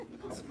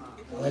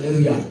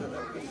Hallelujah.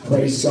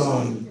 Praise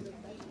God.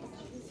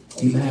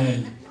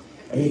 Amen.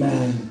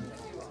 Amen.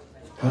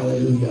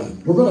 Hallelujah.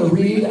 We're going to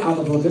read out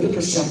of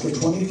Leviticus chapter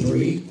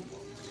 23.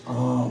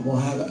 We'll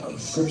have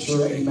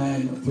scripture,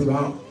 amen,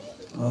 throughout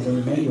the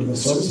remainder of the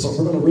service. But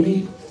we're going to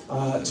read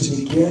to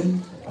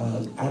begin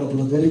out of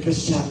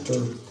Leviticus chapter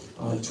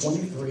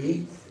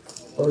 23,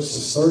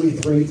 verses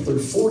 33 through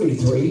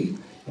 43.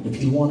 And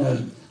if you want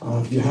to,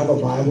 if you have a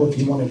Bible, if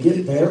you want to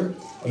get there,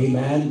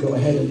 amen, go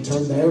ahead and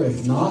turn there.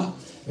 If not,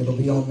 it'll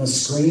be on the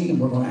screen. And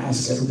we're going to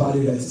ask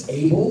everybody that's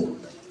able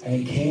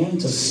and can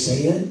to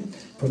stand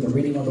for the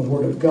reading of the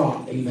Word of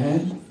God.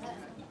 Amen.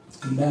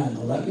 Amen.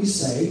 Now let me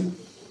say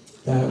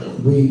that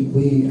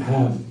we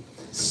have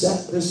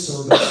set this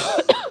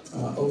service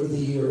over the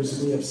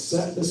years. We have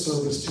set this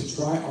service to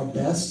try our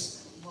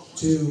best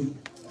to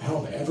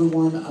help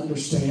everyone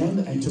understand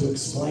and to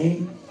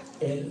explain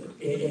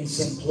in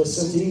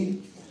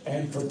simplicity.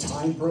 And for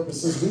time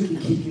purposes, we can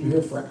keep you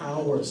here for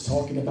hours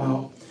talking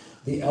about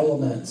the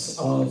elements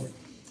of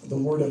the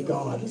Word of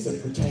God as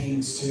it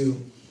pertains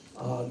to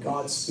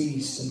God's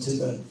feast and to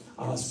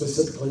the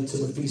specifically to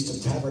the Feast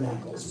of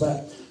Tabernacles.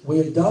 But we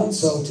have done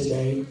so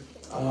today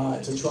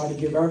to try to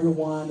give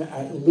everyone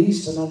at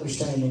least an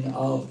understanding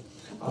of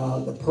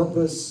the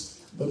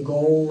purpose, the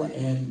goal,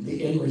 and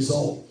the end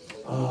result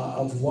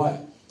of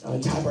what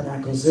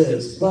Tabernacles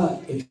is.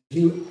 But if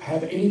you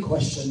have any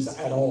questions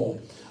at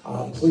all,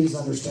 please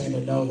understand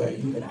and know that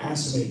you can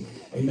ask me,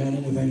 amen,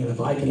 anything, and if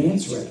I can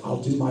answer it,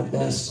 I'll do my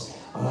best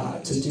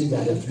to do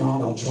that. If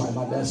not, I'll try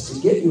my best to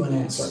get you an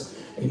answer.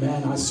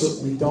 Amen. I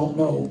certainly don't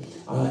know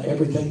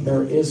everything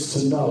there is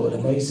to know. It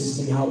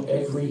amazes me how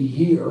every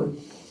year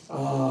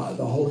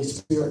the Holy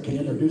Spirit can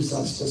introduce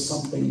us to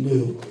something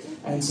new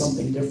and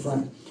something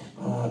different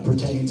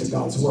pertaining to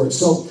God's Word.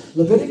 So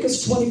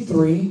Leviticus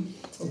 23,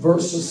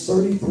 verses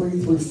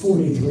 33 through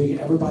 43.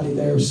 Everybody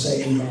there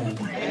say amen.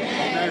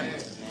 Amen.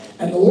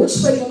 And the Lord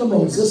spake unto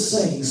Moses,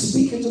 saying,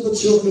 Speak unto the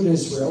children of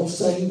Israel,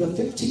 saying, The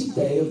 15th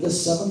day of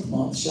this 7th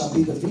month shall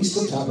be the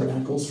Feast of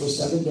Tabernacles for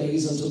 7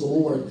 days unto the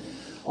Lord.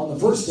 On the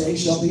first day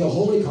shall be a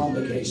holy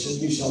convocation.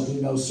 You shall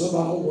do no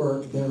servile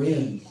work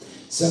therein.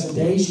 7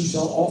 days you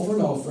shall offer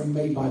an offering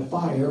made by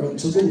fire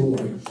unto the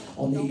Lord.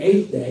 On the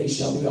 8th day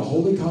shall be a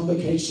holy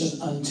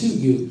convocation unto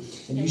you,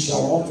 and you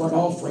shall offer an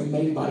offering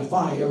made by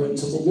fire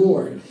unto the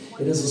Lord.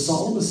 It is a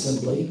solemn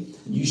assembly,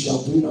 and you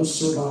shall do no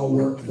servile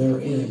work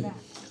therein.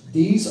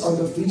 These are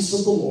the feasts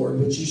of the Lord,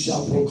 which you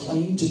shall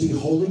proclaim to be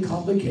holy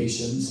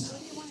convocations,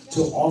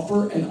 to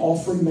offer an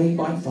offering made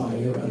by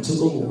fire unto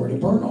the Lord, a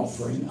burnt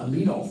offering, a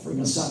meat offering,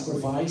 a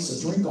sacrifice,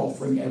 a drink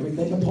offering,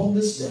 everything upon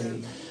this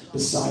day,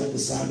 beside the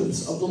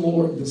Sabbaths of the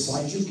Lord,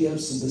 beside your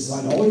gifts, and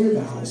beside all your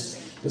vows,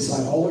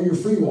 beside all your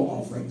freewill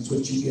offerings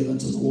which you give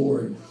unto the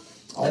Lord.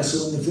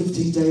 Also in the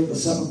 15th day of the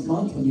 7th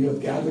month, when you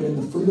have gathered in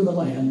the fruit of the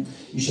land,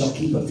 you shall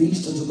keep a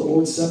feast unto the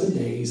Lord 7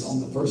 days. On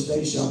the first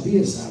day shall be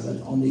a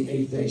Sabbath, on the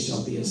 8th day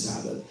shall be a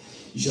Sabbath.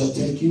 You shall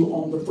take you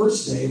on the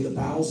first day the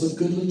boughs of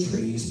goodly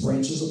trees,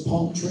 branches of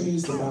palm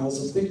trees, the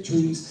boughs of fig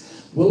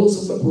trees,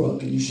 willows of the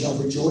brook, and you shall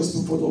rejoice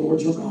before the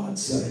Lord your God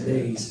 7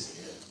 days.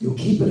 You'll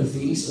keep it a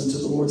feast unto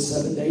the Lord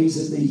 7 days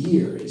in the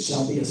year. It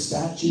shall be a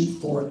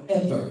statute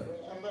forever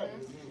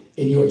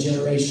in your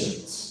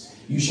generations.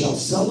 You shall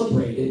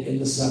celebrate it in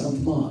the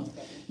 7th month.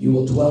 You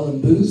will dwell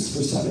in booths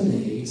for 7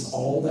 days.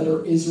 All that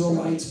are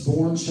Israelites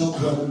born shall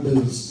dwell in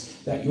booths,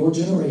 that your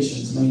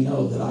generations may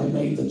know that I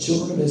made the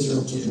children of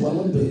Israel to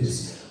dwell in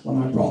booths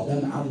when I brought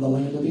them out of the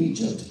land of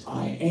Egypt.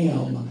 I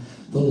am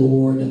the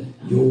Lord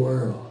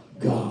your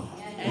God.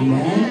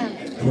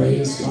 Amen.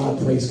 Praise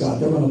God, praise God.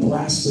 They're going to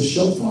blast the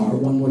shofar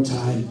one more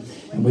time,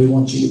 and we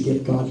want you to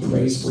give God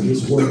praise for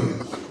His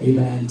word.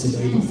 Amen.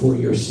 Today before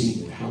you're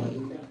seated.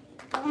 Hallelujah.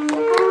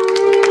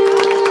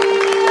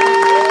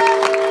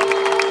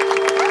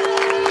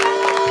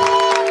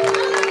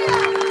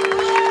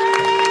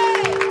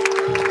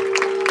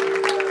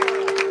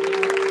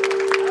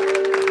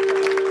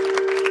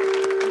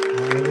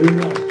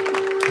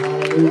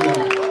 Hallelujah.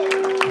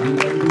 You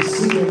may be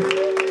seated.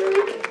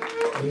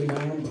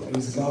 Amen.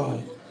 Praise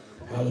God.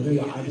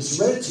 Hallelujah. I just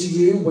read to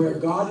you where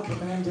God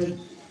commanded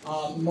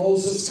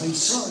Moses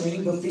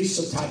concerning the Feast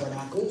of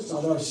Tabernacles.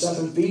 Now there are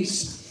 7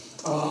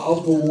 feasts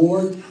of the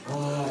Lord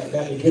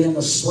that begin in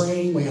the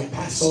spring. We have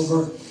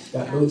Passover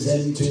that moves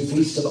into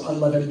Feast of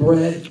Unleavened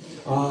Bread,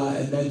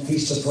 and then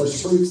Feast of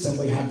First Fruits. Then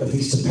we have the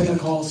Feast of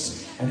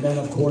Pentecost. And then,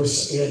 of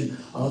course, in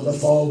the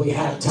fall, we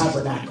have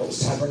Tabernacles.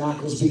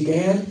 Tabernacles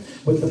began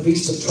with the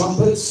Feast of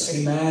Trumpets,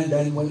 amen,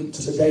 then went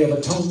to the Day of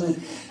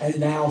Atonement, and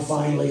now,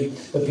 finally,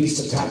 the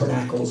Feast of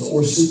Tabernacles,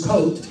 or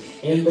Sukkot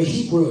in the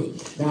Hebrew.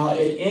 Now,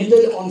 it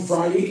ended on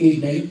Friday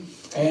evening,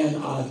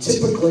 and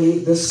typically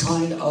this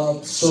kind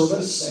of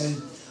service and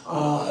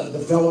the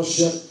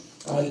fellowship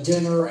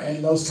dinner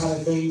and those kind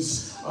of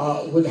things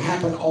would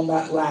happen on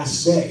that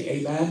last day,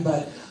 amen,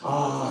 but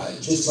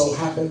just so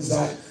happens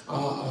that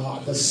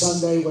the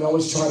Sunday would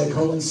always try to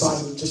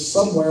coincide with just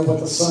somewhere with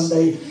the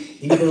Sunday,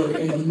 either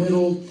in the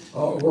middle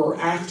or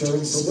after.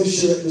 And so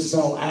this year it just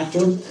fell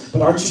after.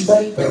 But aren't you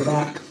thankful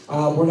that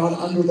We're not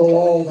under the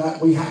law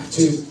that we have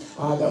to,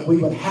 that we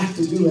would have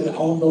to do it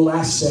on the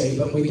last day,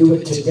 but we do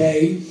it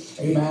today,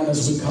 amen,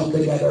 as we come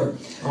together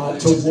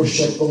to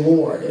worship the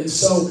Lord. And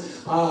so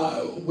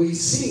we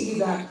see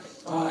that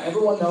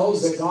everyone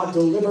knows that God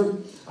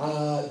delivered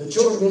the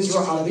children of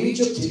Israel out of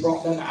Egypt. He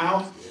brought them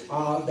out.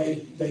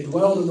 They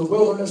dwelled in the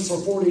wilderness for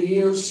 40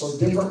 years for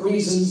different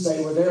reasons.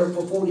 They were there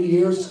for 40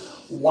 years.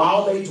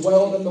 While they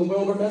dwelled in the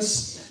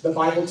wilderness, the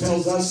Bible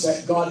tells us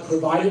that God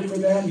provided for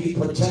them. He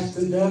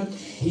protected them.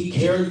 He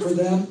cared for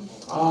them.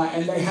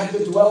 And they had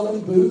to dwell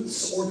in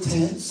booths or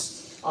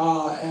tents.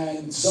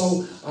 And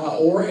so,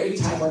 or a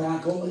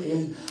tabernacle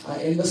in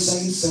the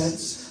same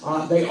sense.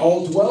 They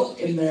all dwelt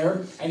in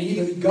there, and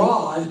even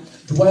God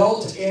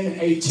dwelt in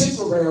a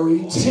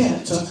temporary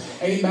tent,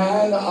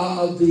 amen,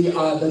 of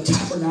the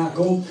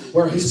tabernacle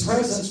where His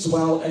presence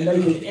dwelt, and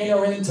they could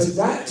enter into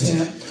that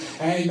tent,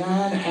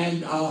 amen,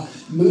 and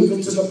move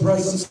into the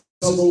presence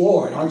of the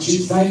Lord. Aren't you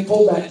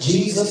thankful that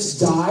Jesus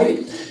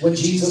died? When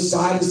Jesus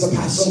died as the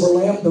Passover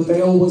lamb, the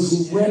veil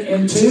was rent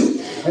in two,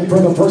 and for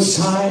the first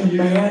time,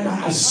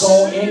 man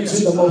saw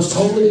into the most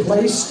holy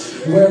place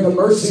where the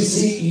mercy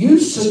seat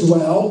used to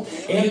dwell,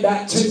 in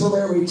that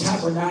temporary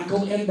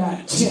tabernacle, in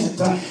that tent.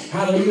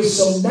 Hallelujah.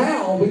 So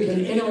now we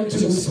can enter into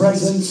His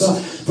presence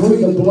through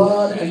the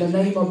blood and the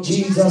name of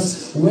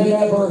Jesus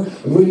whenever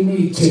we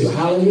need to.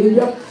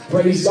 Hallelujah.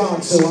 Praise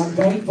God. So I'm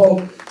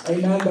thankful,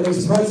 amen, that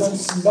His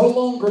presence no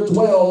longer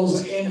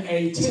dwells in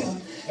a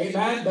tent.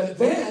 Amen. But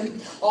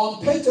then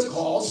on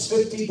Pentecost,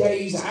 50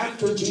 days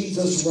after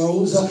Jesus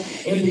rose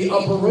in the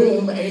upper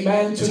room,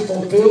 amen, to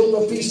fulfill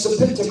the Feast of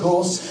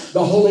Pentecost,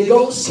 the Holy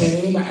Ghost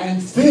came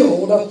and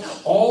filled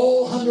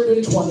all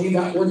 120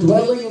 that were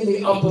dwelling in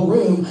the upper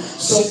room.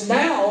 So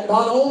now,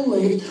 not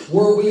only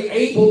were we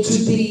able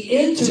to be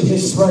into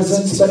His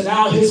presence, but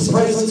now His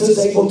presence is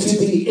able to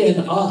be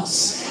in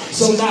us.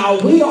 So now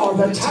we are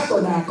the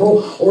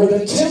tabernacle or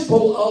the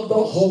temple of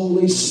the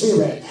Holy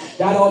Spirit.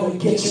 That ought to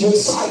get you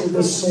excited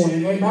this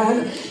morning,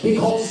 amen?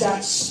 Because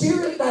that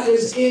Spirit that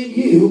is in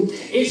you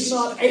is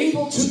not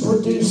able to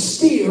produce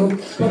fear,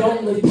 but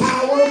only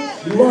power,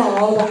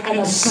 love, and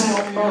a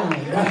sound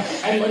mind.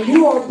 And when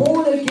you are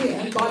born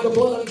again by the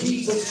blood of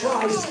Jesus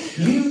Christ,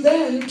 you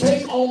then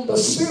take on the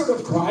Spirit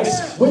of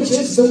Christ, which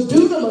is the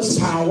dunamis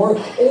power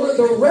or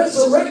the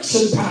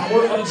resurrection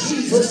power of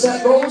Jesus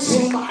that rose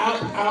Him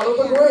out of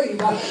the grave.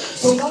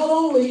 So not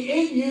only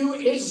in you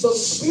is the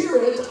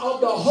Spirit of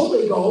the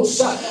Holy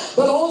Ghost,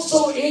 but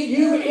also in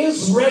you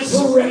is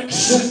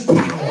resurrection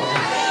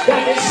power.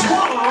 That is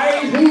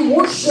why we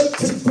worship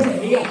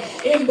today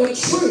in the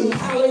truth,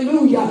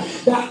 hallelujah,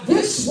 that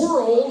this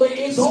world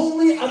is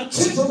only a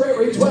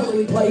temporary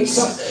dwelling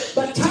place,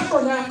 but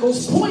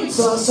Tabernacles points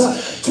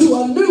us to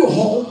a new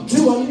home,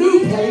 to a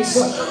new place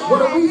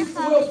where we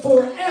will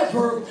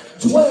forever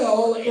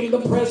dwell in the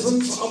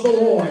presence of the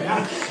Lord.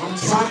 I'm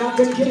trying not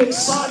to get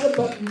excited,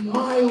 but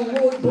my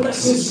Lord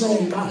bless His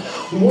name.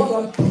 What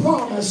a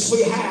promise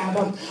we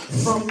have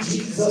from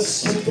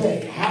Jesus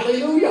today.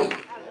 Hallelujah.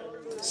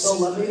 So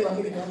let me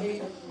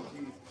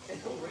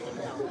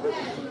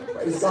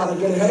praise God, I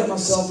get ahead of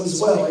myself as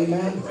well.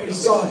 Amen.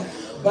 Praise God.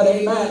 But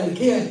amen.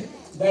 Again,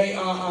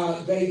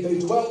 they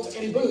dwelt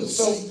in booths.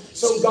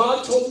 So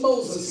God told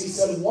Moses, He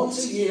said,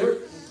 once a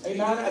year,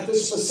 amen, at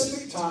this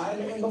specific time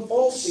in the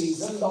fall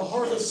season, the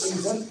harvest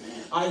season,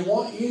 I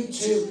want you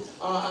to,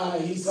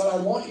 He said, I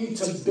want you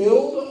to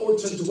build or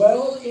to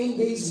dwell in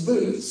these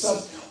booths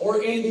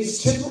or in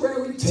these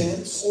temporary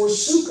tents or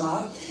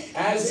sukkah,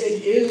 as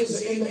it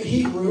is in the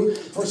Hebrew,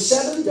 for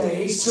 7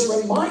 days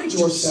to remind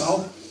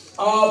yourself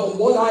of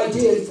what I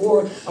did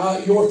for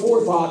your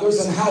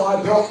forefathers and how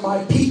I brought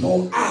my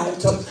people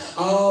out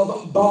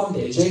of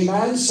bondage.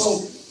 Amen. So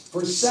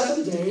for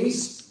 7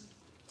 days,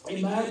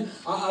 amen,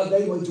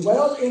 they would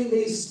dwell in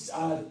these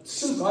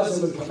sukkahs.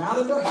 They would come out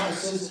of their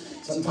houses.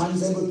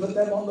 Sometimes they would put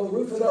them on the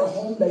roof of their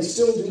home. They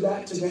still do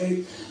that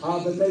today.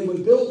 But they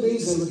would build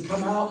these. They would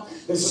come out.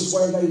 This is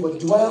where they would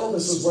dwell.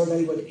 This is where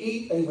they would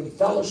eat. They would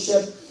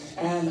fellowship.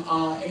 And,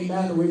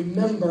 amen,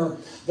 remember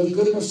the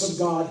goodness of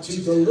God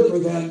to deliver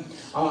them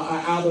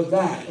out of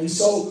that. And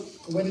so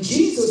when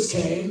Jesus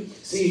came,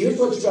 see, here's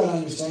what you got to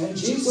understand.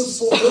 Jesus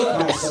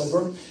fulfilled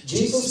Passover.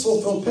 Jesus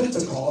fulfilled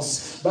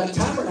Pentecost. But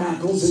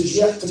Tabernacles is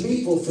yet to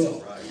be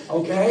fulfilled.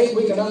 Okay,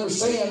 we can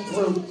understand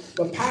through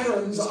the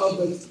patterns of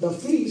the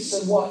feast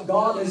and what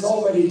God has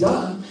already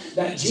done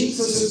that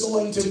Jesus is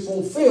going to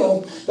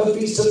fulfill the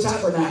Feast of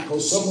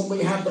Tabernacles. So when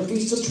we have the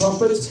Feast of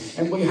Trumpets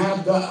and we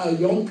have the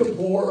Yom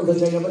Kippur or the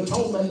Day of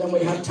Atonement and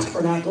we have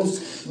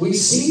Tabernacles, we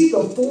see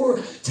the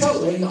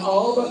foretelling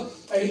of,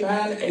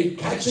 amen, a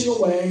catching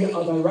away,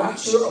 of a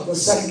rapture, of the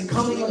second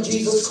coming of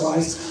Jesus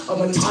Christ,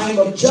 of a time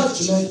of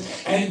judgment,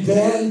 and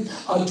then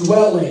a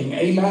dwelling,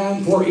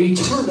 amen, for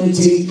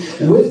eternity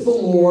with the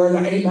Lord,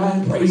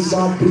 amen, praise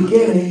God,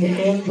 beginning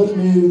in the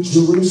New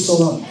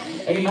Jerusalem.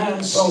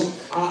 Amen. So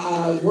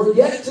we're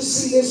yet to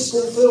see this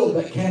fulfilled,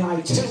 but can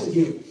I tell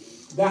you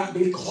that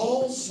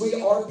because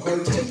we are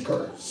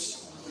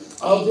partakers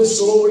of this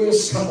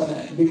glorious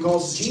covenant,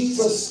 because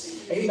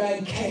Jesus,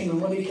 amen, came.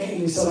 And when he came,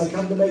 he said, I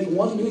come to make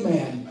one new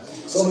man.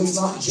 So it's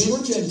not Jew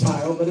or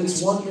Gentile, but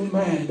it's one new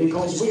man.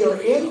 Because we are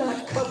in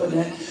that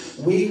covenant,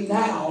 we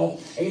now,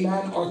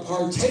 amen, are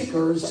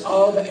partakers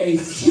of a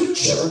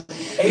future,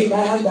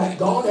 amen, that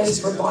God has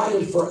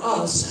provided for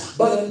us.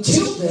 But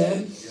until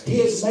then, he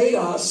has made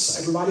us,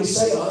 everybody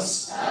say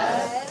us,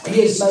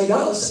 he has made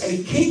us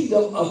a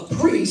kingdom of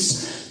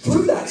priests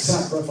through that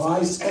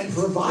sacrifice and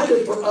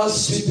provided for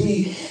us to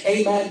be,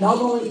 amen, not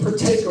only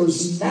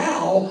partakers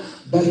now,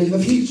 but in the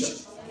future.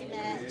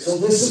 So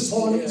this is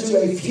pointing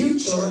to a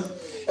future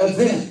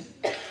event.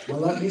 Now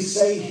let me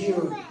say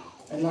here,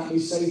 and let me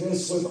say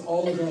this with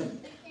all of them,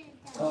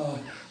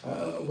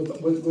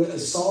 with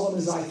as solemn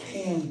as I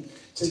can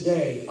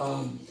today.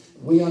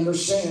 We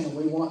understand and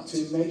we want to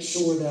make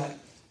sure that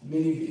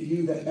many of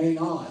you that may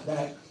not,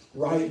 that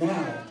right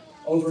now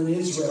over in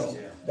Israel,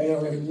 they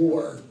are in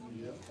war.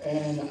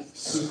 And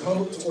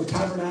Sukkot or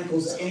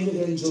Tabernacles ended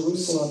in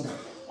Jerusalem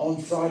on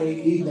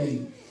Friday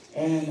evening.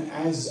 And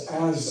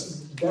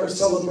as their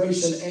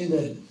celebration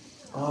ended,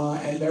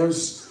 and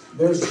there's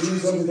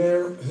Jews over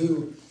there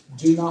who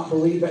do not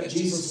believe that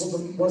Jesus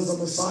was the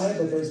Messiah,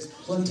 but there's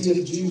plenty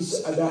of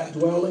Jews that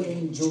dwell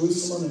in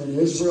Jerusalem and in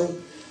Israel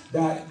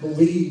that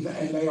believe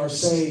and they are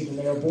saved and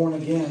they are born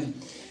again.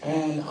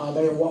 And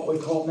they are what we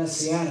call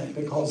messianic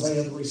because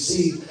they have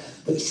received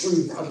the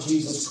truth of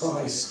Jesus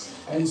Christ.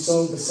 And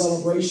so the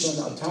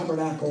celebration of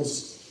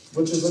Tabernacles,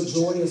 which is a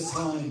joyous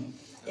time,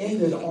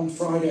 ended on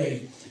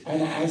Friday.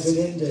 And as it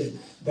ended,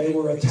 they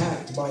were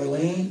attacked by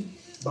land,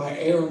 by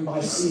air, and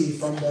by sea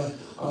from the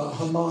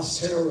Hamas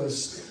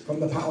terrorists, from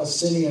the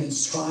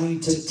Palestinians, trying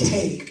to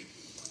take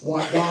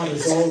what God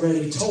has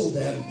already told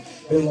them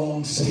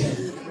belongs to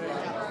Him.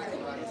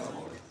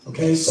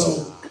 Okay,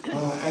 so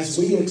as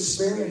we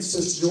experience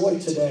this joy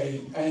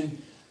today, and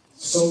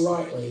so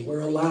rightly,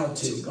 we're allowed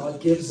to.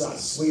 God gives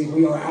us.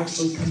 We are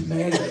actually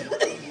commanded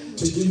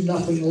to do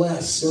nothing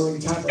less during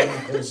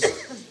Tabernacles,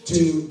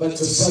 but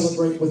to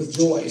celebrate with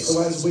joy.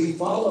 So as we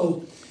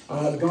follow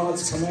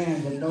God's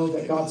command and know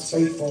that God's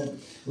faithful,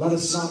 let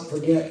us not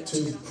forget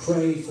to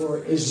pray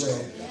for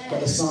Israel.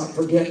 Let us not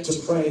forget to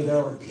pray.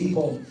 There are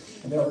people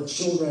and there are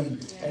children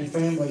and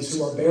families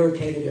who are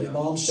barricaded in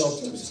bomb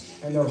shelters,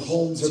 and their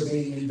homes are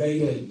being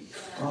invaded,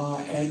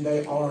 and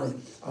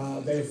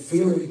they're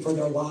fearing for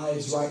their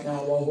lives right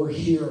now while we're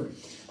here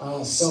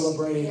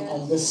celebrating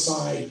on this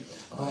side,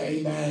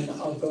 amen,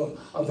 of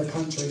the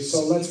country.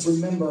 So let's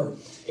remember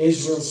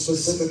Israel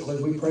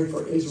specifically. We pray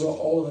for Israel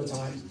all the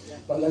time,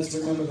 but let's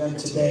remember them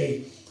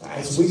today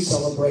as we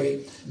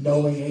celebrate,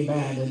 knowing,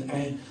 amen.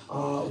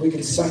 And we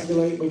can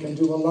speculate, we can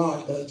do a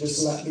lot, but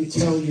just let me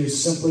tell you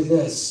simply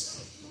this,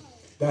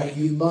 that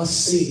you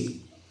must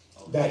see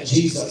that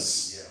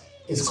Jesus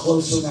is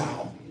closer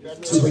now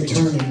to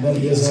returning than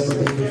he has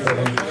ever been before.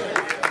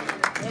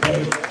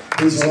 Okay?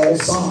 These are all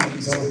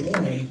signs that are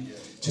pointing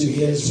to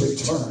his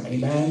return.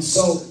 Amen.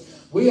 So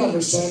we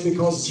understand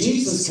because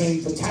Jesus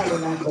came to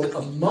tabernacle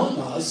among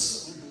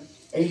us,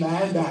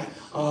 amen, that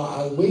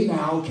we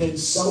now can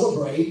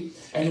celebrate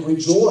and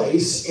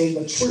rejoice in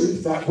the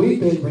truth that we've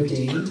been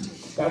redeemed,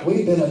 that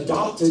we've been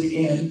adopted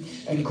in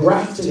and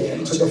grafted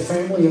into the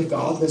family of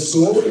God, this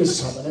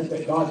glorious covenant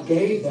that God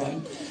gave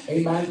them,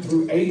 amen,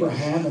 through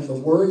Abraham and the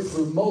word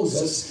through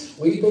Moses.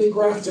 We've been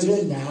grafted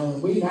in now,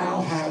 and we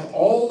now have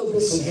all of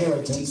this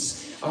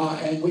inheritance,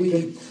 and we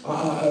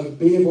can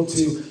be able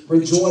to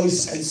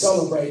rejoice and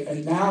celebrate.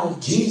 And now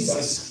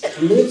Jesus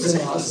lives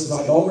in us, as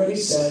I've already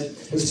said.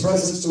 His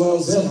presence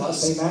dwells in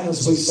us, amen,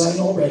 as we sang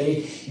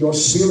already. Your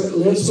spirit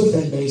lives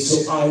within me,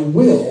 so I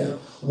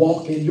will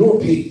walk in your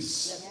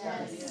peace.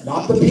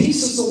 Not the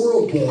peace as the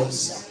world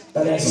gives,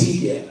 but as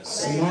he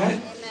gives.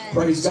 Amen?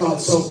 Praise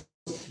God. So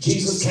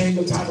Jesus came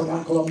to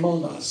tabernacle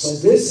among us.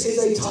 So this is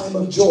a time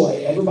of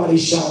joy. Everybody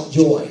shout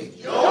joy.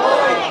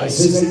 Joy! This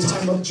is a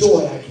time of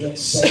joy. I can't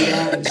say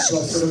that and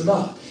stress it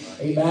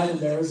enough. Amen? And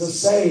there is a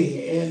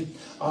saying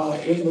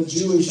in the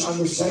Jewish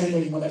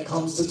understanding when it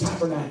comes to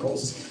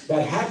tabernacles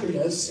that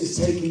happiness is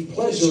taking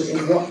pleasure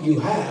in what you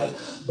have,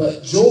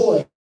 but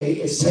joy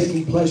is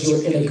taking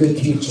pleasure in a good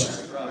future.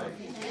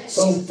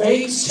 So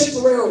things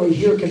temporarily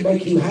here can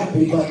make you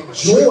happy, but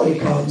joy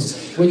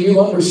comes when you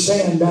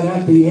understand that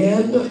at the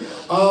end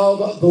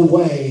of the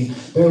way,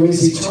 there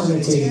is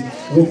eternity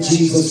with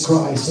Jesus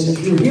Christ. And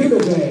if you're here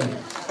today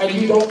and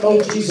you don't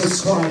know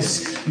Jesus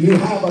Christ, you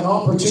have an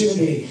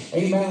opportunity,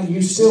 amen,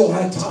 you still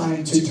have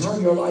time to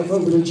turn your life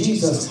over to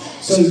Jesus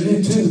so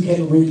you too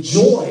can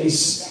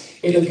rejoice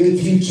in a good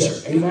future.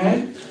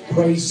 Amen?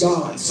 Praise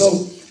God.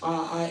 So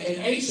in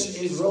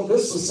ancient Israel,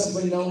 this was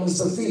simply known as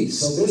the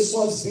feast. So this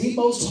was the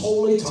most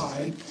holy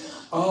time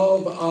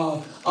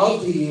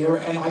of the year.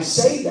 And I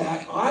say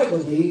that, I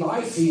believe,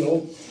 I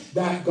feel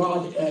that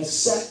God has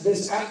set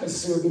this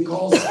atmosphere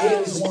because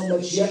it is one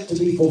that's yet to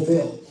be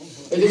fulfilled.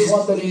 It is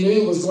one that he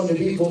knew was going to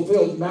be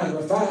fulfilled. Matter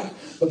of fact,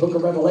 the book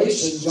of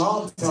Revelation,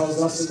 John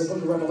tells us in the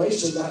book of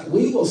Revelation that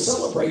we will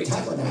celebrate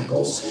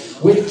tabernacles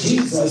with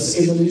Jesus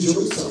in the New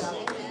Jerusalem.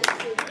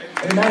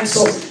 Amen.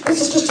 So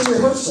this is just a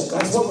rehearsal.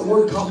 That's what the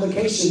word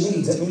convocation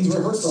means. It means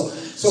rehearsal.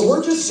 So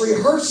we're just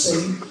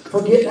rehearsing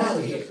for getting out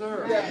of here.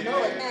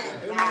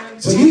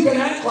 So you can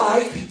act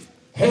like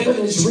heaven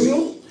is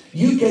real.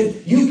 You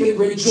can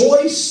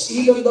rejoice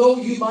even though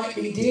you might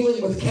be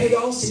dealing with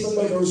chaos, even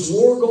though there's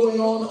war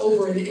going on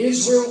over in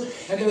Israel.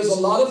 And there's a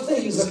lot of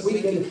things that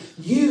we can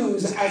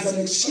use as an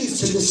excuse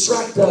to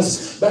distract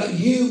us. But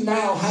you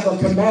now have a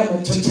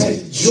commandment to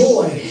take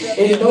joy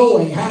in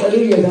knowing,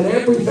 hallelujah, that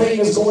everything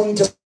is going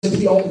to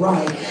be all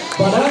right.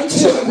 But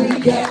until we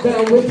get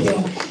there with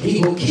Him,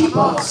 He will keep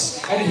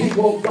us and He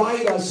will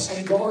guide us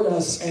and guard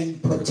us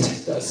and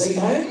protect us.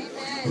 Amen?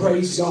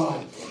 Praise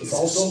God. It's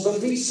also the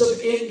Feast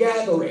of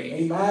Ingathering.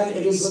 Amen.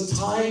 It is the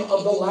time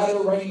of the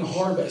latter rain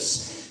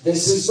harvest.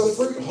 This is the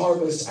fruit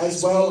harvest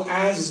as well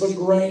as the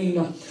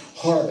grain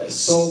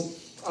harvest. So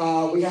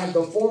we have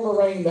the former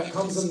rain that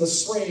comes in the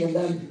spring, and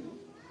then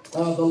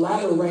the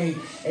latter rain,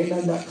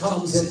 amen, that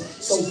comes in.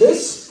 So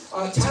this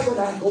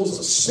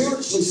Tabernacles,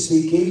 spiritually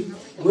speaking,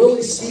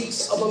 really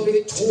speaks of a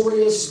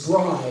victorious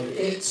bride.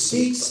 It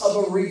speaks of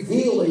a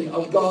revealing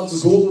of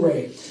God's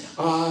glory.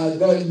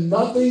 That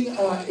nothing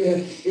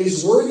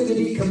is worthy to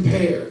be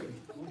compared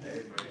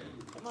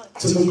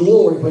to the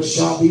glory which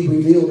shall be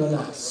revealed in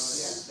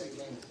us.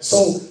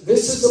 So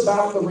this is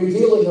about the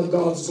revealing of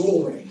God's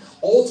glory.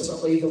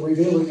 Ultimately, the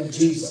revealing of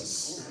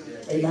Jesus.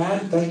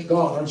 Amen. Thank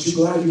God. Aren't you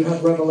glad you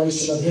have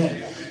revelation of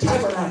Him?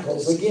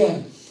 Tabernacles,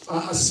 again,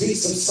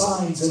 speaks of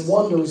signs and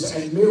wonders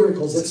and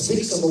miracles. It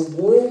speaks of a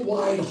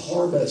worldwide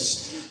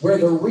harvest where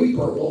the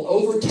reaper will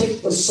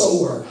overtake the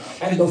sower,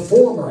 and the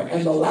former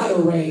and the latter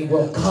rain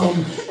will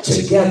come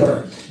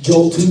together.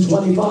 Joel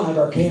 2:25,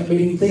 our camp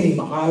meeting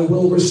theme. I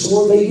will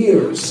restore the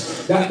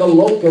years that the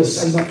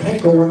locust and the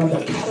cankerworm and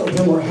the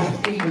caterpillar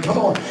have eaten. Come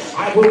on.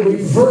 I will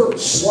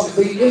reverse what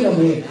the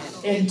enemy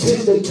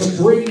intended to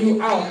bring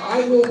you out.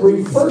 I will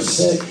reverse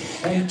it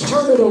and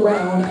turn it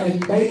around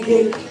and make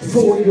it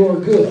for your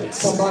good.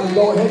 Somebody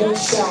go ahead and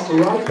shout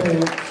right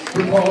there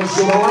because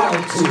you're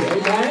allowed to.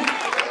 Amen?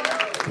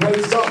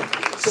 Praise God.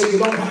 So you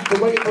don't have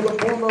to wait for the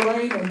former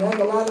rain and then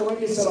the latter rain.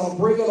 He said, I'll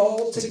bring it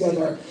all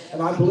together.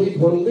 And I believe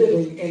we're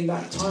living in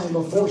that time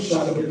of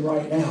foreshadowing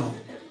right now.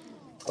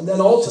 And then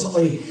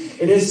ultimately,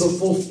 it is the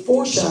full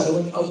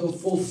foreshadowing of the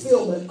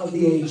fulfillment of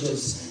the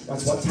ages.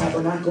 That's what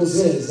Tabernacles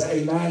is.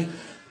 Amen.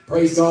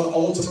 Praise God.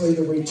 Ultimately,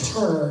 the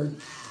return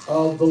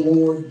of the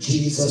Lord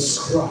Jesus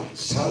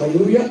Christ.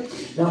 Hallelujah.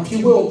 Now, if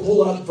you will,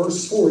 pull up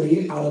verse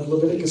 40 out of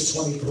Leviticus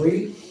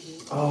 23.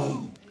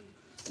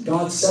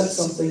 God said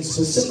something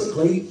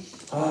specifically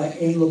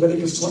in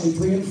Leviticus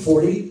 23 and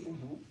 40.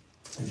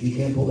 If you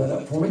can pull that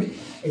up for me.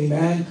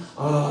 Amen.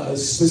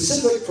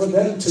 Specific for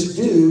them to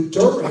do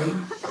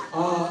during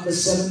the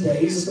 7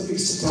 days of the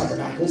Feast of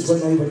Tabernacles, when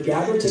they would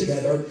gather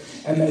together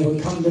and they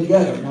would come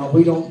together. Now,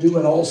 we don't do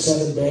it all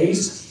 7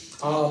 days,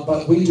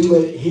 but we do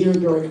it here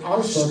during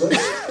our service.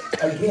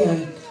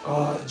 Again,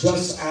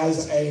 just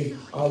as a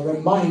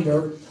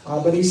reminder.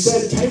 But he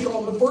said, take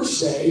on the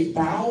first day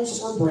boughs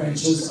or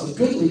branches of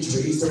goodly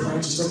trees, the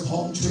branches of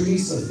palm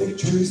trees, the thick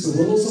trees, the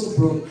willows of the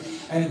brook,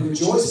 and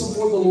rejoice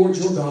before the Lord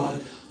your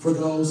God for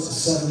those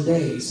 7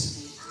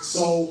 days.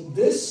 So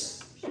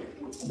this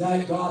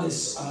that God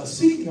is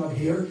speaking of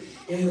here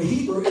in the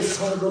Hebrew is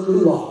called the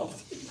lulav.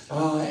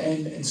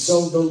 And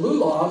so the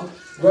lulav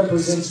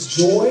represents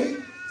joy,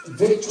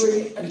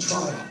 victory, and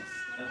triumph.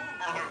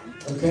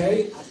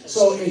 Okay?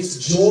 So it's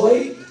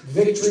joy,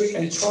 victory,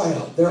 and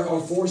triumph. There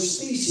are 4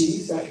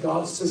 species that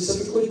God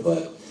specifically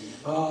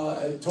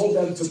told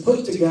them to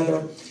put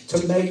together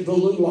to make the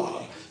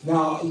lulav.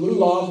 Now,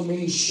 lulav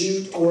means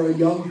shoot or a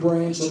young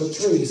branch of a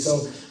tree.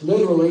 So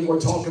literally,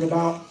 we're talking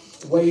about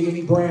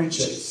waving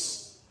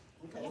branches.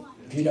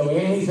 If you know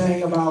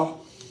anything about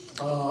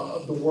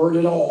the word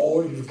at all,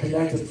 or you're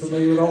connected,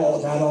 familiar at all,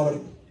 that ought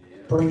to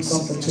bring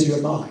something to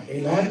your mind.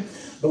 Amen?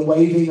 The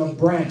waving of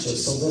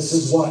branches. So this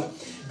is what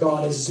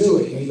God is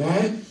doing.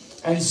 Amen?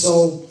 And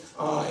so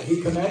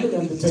he commanded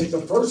them to take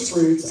the first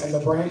fruits and the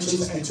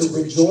branches and to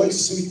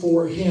rejoice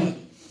before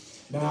him.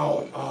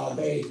 Now,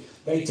 they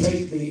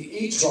take the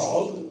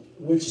etrog,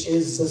 which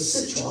is the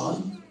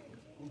citron,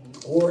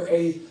 or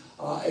a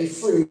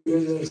fruit.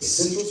 A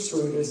citrus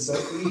fruit is the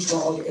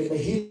etrog in the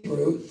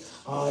Hebrew.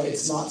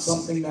 It's not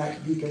something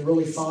that you can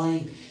really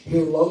find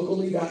here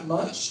locally that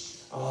much.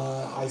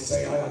 I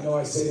know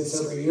I say this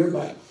every year,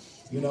 but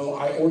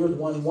I ordered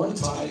one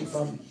time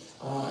from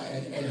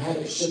and had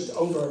it shipped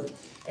over,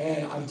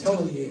 and I'm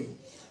telling you,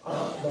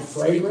 the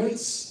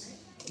fragrance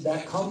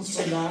that comes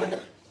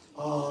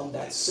from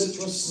that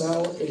citrus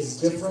smell is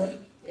different.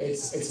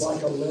 It's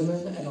like a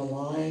lemon and a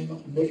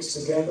lime mixed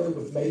together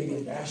with maybe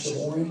a dash of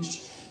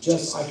orange.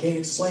 I can't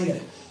explain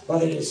it,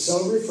 but it is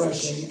so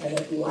refreshing and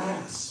it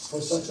lasts for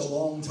such a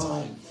long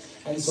time.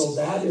 And so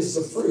that is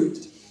the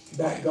fruit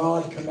that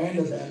God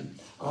commanded them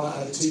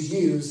to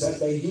use, that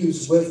they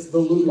use with the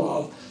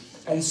lulav.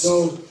 And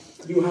so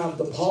you have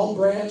the palm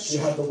branch, you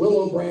have the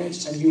willow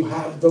branch, and you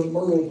have the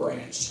myrtle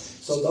branch.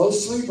 So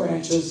those 3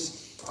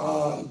 branches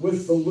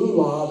with the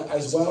lulav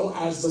as well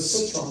as the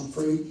citron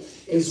fruit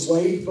is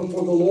waved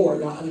before the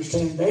Lord. Now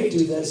understand, they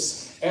do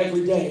this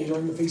every day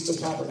during the Feast of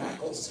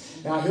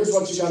Tabernacles. Now here's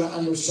what you got to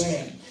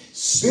understand.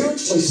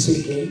 Spiritually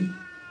speaking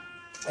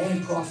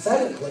and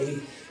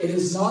prophetically, it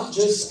is not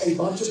just a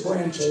bunch of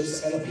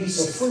branches and a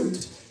piece of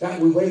fruit that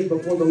we wave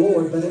before the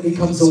Lord, but it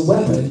becomes a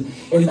weapon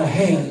in the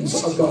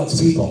hands of God's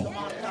people.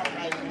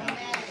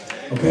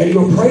 Okay,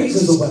 your praise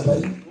is a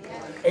weapon.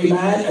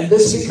 Amen. And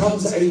this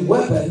becomes a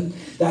weapon.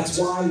 That's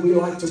why we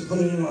like to put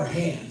it in our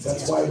hands.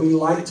 That's why we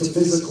like to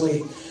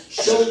physically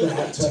show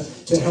that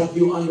to help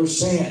you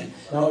understand.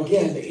 Now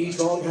again, the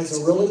etrog has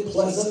a really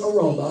pleasant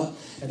aroma,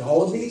 and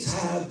all of these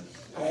have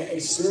a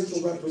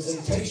spiritual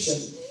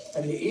representation.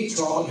 And the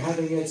etrog,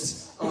 having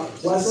its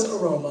pleasant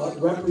aroma,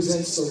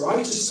 represents the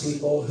righteous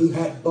people who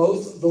have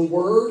both the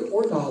word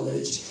or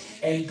knowledge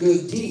and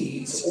good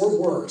deeds or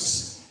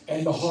works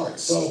in the heart.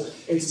 So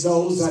it's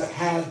those that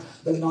have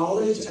the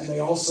knowledge, and they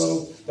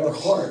also, their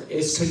heart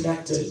is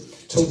connected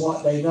to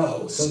what they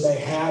know. So they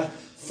have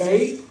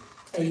faith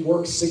and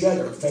works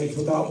together. Faith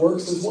without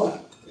works is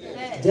what?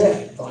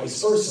 Dead.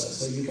 Vice versa.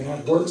 So you can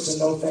have works and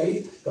no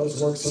faith.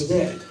 Those works are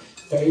dead.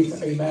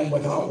 Faith, amen,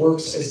 without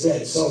works is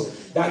dead. So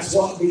that's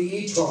what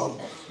the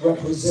etrog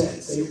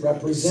represents. It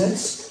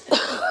represents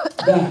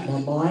that. Now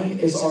mine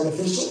is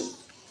artificial.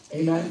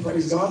 Amen.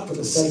 Praise God for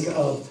the sake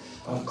of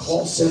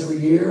cost every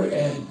year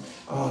and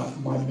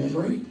my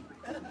memory.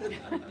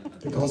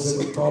 Because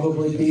it would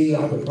probably be,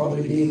 I would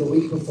probably be the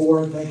week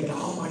before and thinking,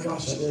 oh my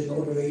gosh, I didn't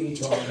order the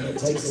etrog, and it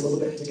takes a little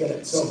bit to get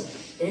it. So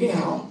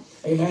anyhow,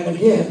 amen,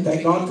 again,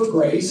 thank God for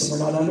grace, and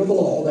we're not under the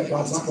law, that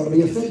God's not going to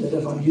be offended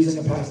if I'm using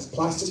a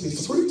plastic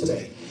piece of fruit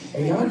today.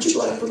 Amen, aren't you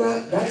glad for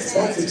that? That's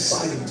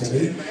exciting to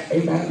me.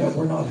 Amen, that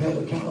we're not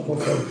held accountable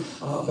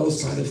for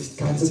those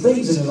kinds of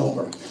things any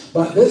longer.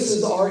 But this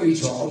is our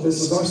etrog,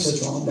 this is our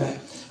citron that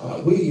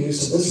we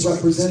use. So this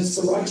represents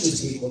the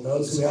righteous people,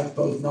 those who have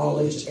both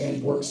knowledge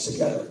and works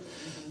together.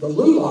 The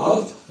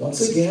lulav,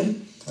 once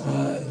again,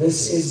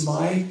 this is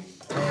my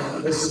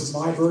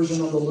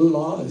version of the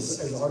lulav,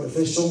 is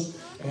artificial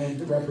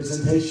and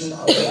representation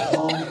of the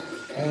palm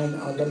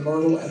and the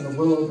myrtle and the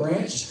willow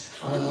branch.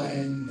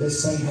 And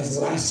this thing has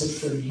lasted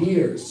for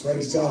years.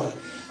 Praise God.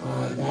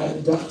 That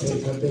and duct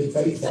tape have been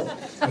faithful.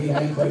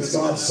 Amen. Praise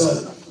God.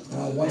 So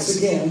once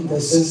again,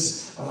 this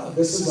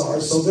is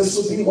ours. So this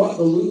would be what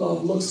the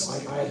lulav looks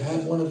like. I have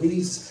had one of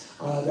these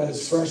that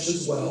is fresh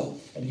as well.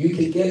 And you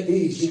can get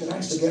these. You can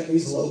actually get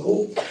these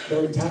local.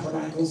 They're in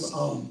Tabernacles.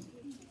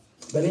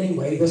 But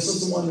anyway, this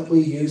is the one that we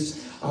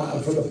use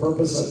for the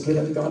purpose of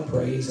giving God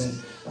praise and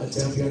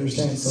to help you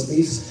understand. So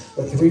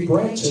the three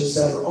branches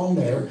that are on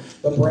there,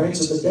 the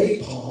branch of the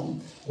date palm,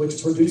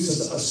 which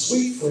produces a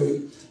sweet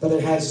fruit, but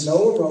it has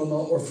no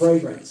aroma or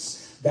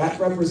fragrance. That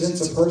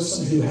represents a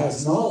person who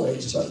has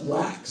knowledge but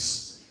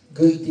lacks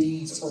good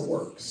deeds or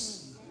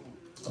works.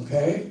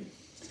 Okay?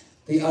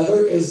 The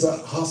other is the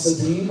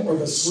hasadim, or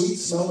the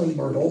sweet-smelling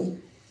myrtle.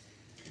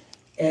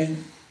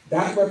 And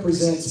that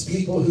represents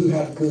people who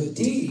have good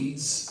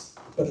deeds,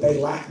 but they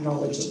lack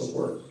knowledge of the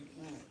word.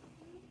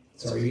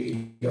 So are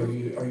you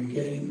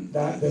getting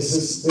that? This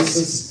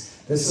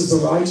is the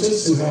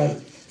righteous who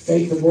have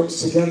faith and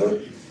works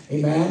together.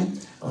 Amen.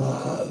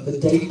 The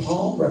date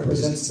palm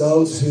represents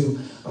those who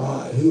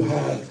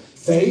have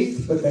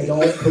faith, but they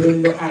don't put it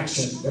into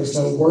action. There's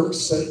no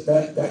works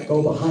that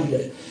go behind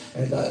it.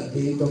 And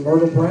the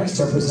myrtle branch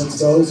represents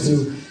those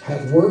who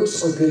have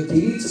works or good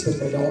deeds, but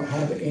they don't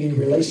have any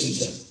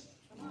relationship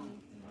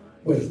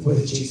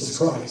with Jesus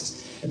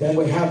Christ. And then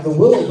we have the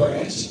willow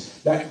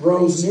branch that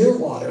grows near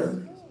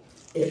water.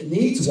 It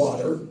needs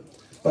water,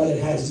 but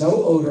it has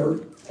no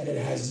odor and it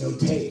has no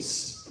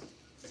taste.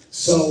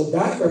 So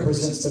that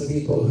represents the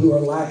people who are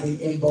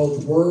lacking in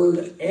both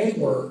word and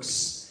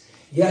works,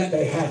 yet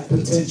they have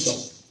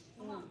potential.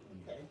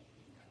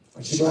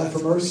 Aren't you glad for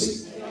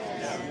mercy?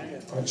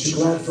 Aren't you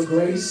glad for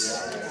grace?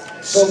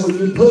 So when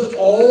you put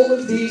all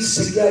of these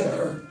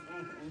together,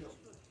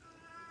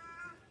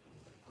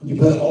 you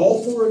put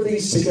all four of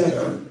these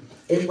together,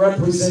 it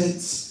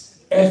represents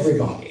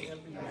everybody.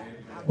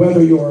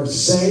 Whether you're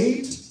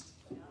saved,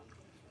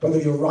 whether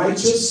you're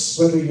righteous,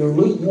 whether you're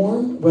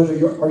lukewarm,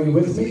 are you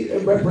with me?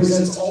 It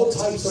represents all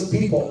types of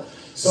people.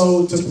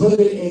 So to put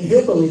it in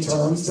hillbilly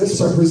terms,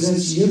 this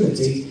represents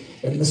unity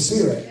in the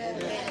Spirit.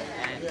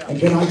 And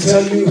can I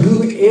tell you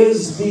who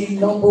is the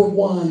number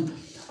one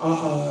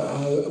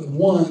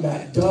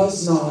that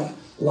does not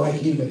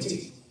like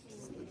unity?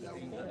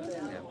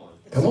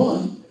 Come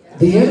on.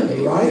 The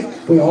enemy, right?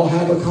 We all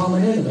have a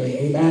common enemy,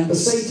 amen, the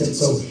Satan.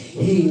 So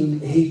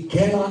he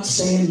cannot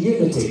stand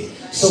unity.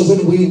 So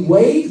when we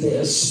wave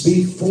this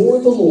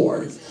before the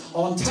Lord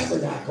on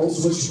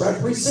Tabernacles, which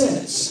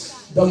represents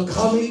the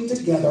coming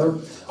together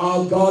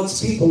of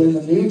God's people in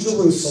the New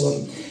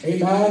Jerusalem,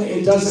 amen,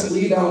 it doesn't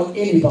leave out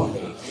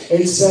anybody.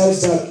 It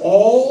says that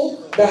all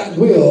that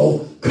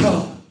will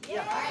come.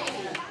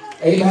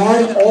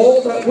 Amen.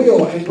 All that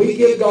will. And we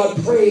give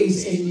God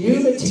praise in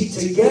unity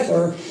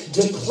together,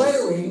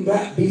 declaring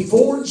that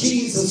before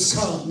Jesus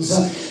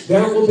comes,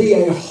 there will be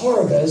a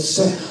harvest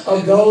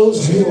of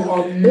those who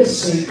are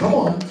missing. Come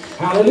on.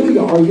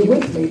 Hallelujah. Are you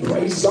with me?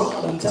 Praise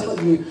God. I'm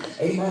telling you.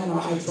 Amen.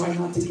 I try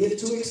not to get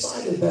too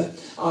excited. But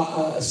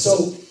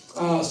so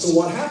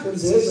what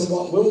happens is, and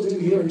what we'll do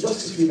here in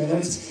just a few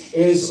minutes,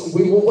 is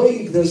we will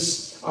wave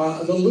this,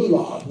 the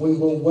lulav. We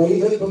will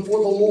wave it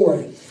before the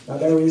Lord. Now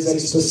there is a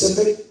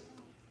specific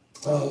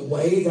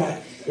way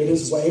that it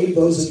is waved.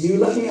 Those of you,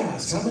 let me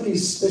ask, how many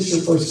is this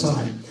your first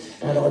time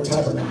at our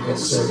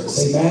Tabernacles service?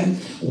 Amen.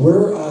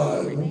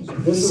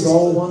 This is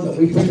all one that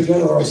we put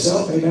together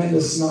ourselves. Amen.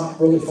 This is not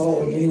really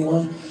following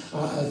anyone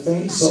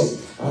thing. So,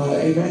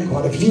 amen.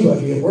 Quite a few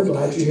of you. We're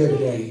glad you're here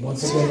today.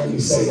 Once again, let me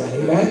say that.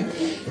 Amen.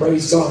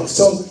 Praise God.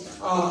 So,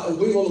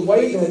 we will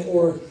wave it,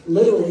 or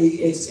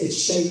literally it's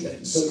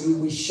shaken. So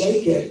we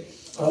shake it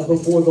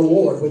before the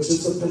Lord, which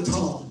is the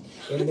baton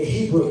in the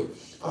Hebrew.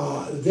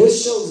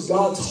 This shows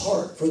God's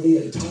heart for the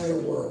entire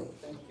world.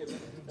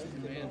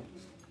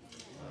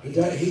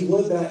 He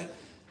would that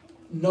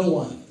no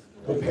one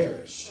would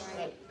perish,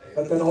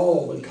 but that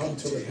all would come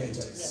to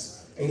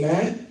repentance.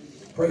 Amen?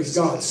 Praise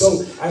God.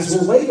 So as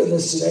we're waving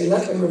this today,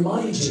 let me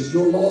remind you,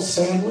 your lost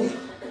family,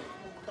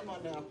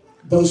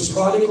 those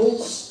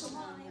prodigals,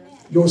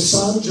 your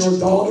sons, your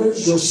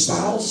daughters, your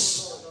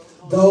spouse,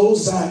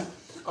 those that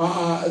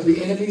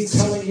the enemy's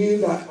telling you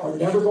that are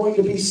never going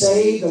to be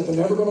saved, that they're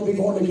never going to be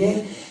born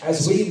again.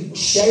 As we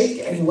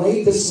shake and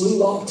wave this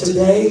lulav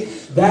today,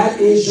 that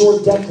is your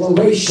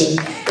declaration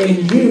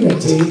in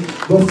unity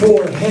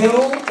before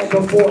hell and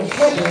before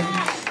heaven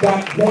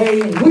that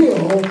they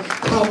will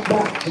come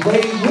back.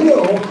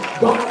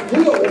 God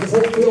will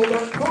fulfill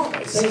that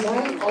promise.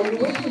 Amen? Are you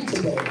with me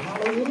today?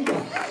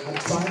 Hallelujah. I'm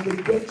trying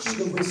to get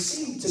you to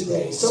receive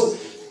today. So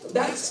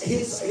that's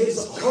his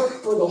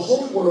heart for the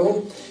whole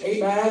world,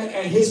 amen,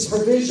 and his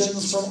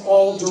provisions from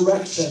all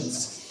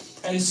directions.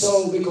 And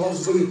so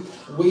because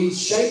we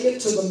shake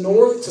it to the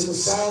north, to the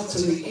south,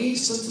 to the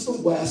east, and to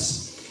the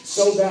west,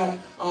 so that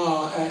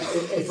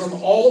from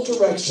all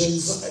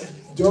directions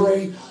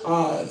during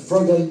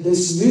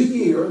this new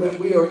year that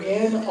we are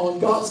in on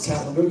God's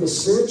calendar, the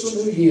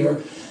spiritual new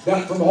year,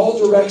 that from all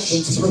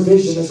directions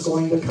provision is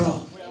going to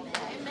come.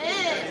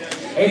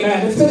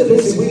 Amen. It's been a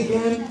busy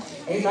weekend.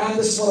 Amen.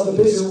 This is one of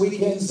the busier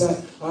weekends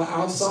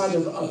outside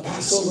of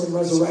Passover and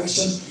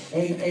Resurrection.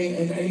 And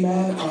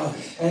amen.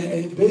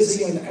 And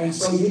busy. And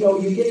so,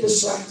 you get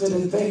distracted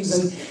and things.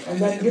 And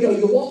then,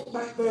 you walk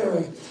back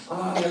there.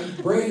 And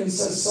Brandon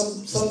says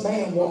some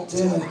man walked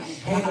in and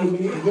handed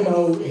me,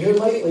 here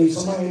lately,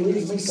 somebody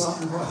leaves me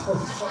something.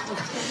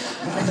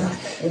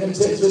 And it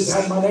just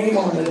had my name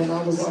on it. And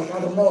I was like, I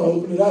don't know. I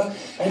opened it up.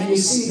 And you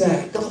see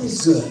that. God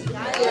is good.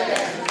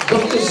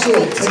 God is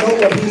good to know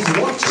that he's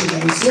watching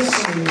and he's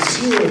listening and he's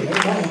hearing.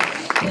 Amen.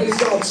 Praise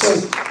God. So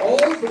all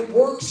the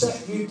works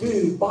that you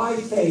do by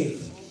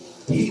faith,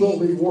 he will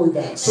reward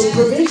that. So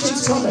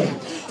provision's coming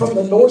from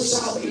the north,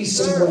 south,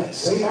 east, and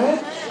west.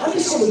 Amen. I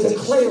just want to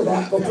declare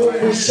that before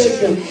we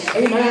shake it.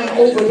 Amen.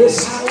 Over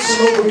this house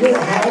and over your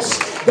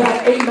house.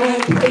 That,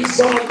 amen, praise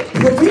God,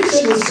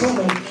 provision is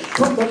coming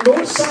from the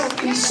north,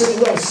 south, east,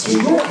 and west to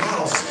your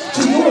house,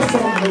 to your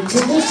family, to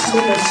this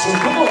ministry.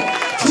 Come on.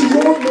 To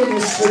your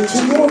ministry, to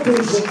your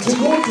vision, to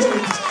your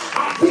dreams.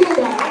 I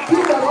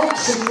feel that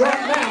unction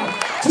right now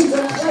to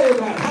declare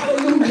that.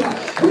 Hallelujah.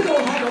 We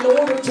don't have an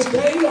order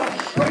today,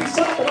 praise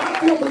God, but I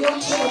feel the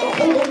unction of the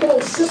Holy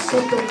Ghost just to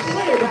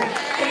declare that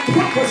and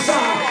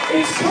prophesy.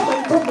 It's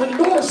coming from the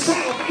north,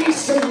 south,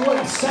 east, and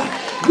west.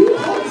 You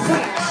hold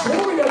fast.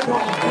 Glory to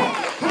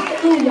God.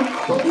 Hallelujah.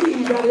 I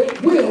believe that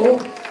it will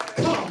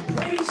come.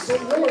 Praise the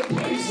Lord,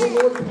 praise the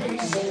Lord,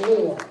 praise the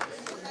Lord.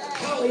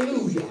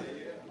 Hallelujah.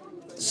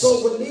 So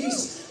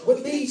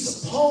when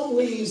these palm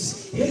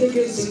leaves hit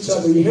against each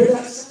other, you hear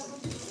that?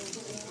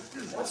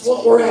 That's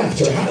what we're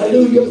after.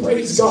 Hallelujah.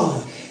 Praise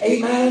God.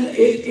 Amen.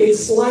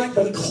 It's like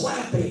the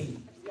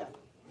clapping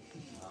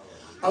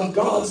of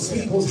God's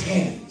people's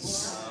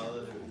hands.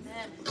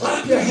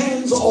 Clap your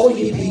hands, all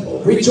ye people.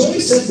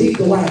 Rejoice and be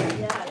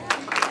glad.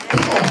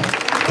 Come on.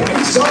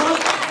 Praise God.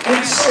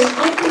 And so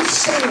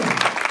understand.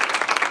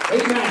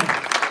 Amen.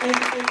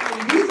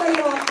 And you may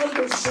not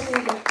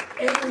understand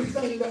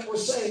everything that we're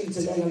saying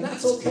today, and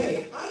that's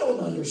okay. I don't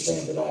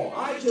understand it all.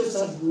 I just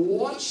have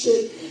watched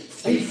it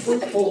be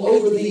fruitful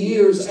over the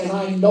years, and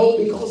I know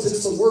because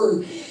it's the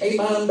word,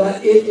 amen,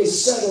 that it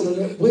is settled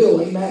and it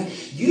will, amen.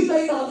 You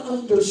may not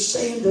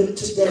understand it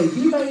today.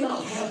 You may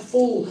not have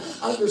full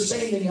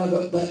understanding of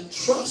it, but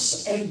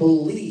trust and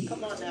believe.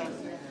 Come on now.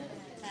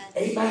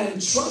 Amen.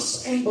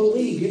 Trust and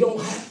believe. You don't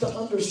have to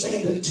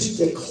understand it to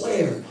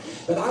declare,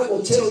 but I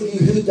will tell you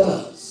who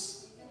does.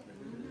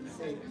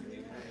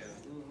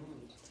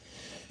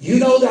 You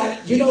know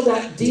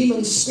that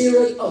demon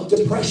spirit of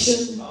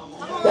depression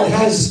that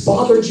has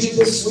bothered you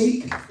this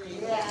week?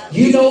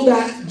 You know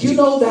that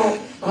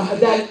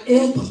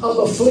imp of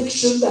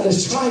affliction that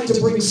has tried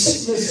to bring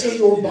sickness in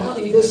your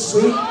body this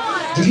week?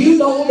 Do you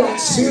know that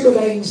spirit of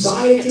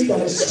anxiety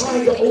that is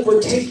trying to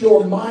overtake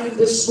your mind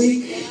this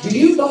week? Do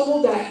you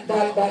know that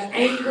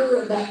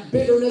anger and that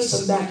bitterness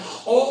and that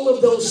all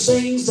of those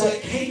things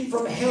that came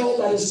from hell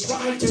that is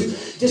trying to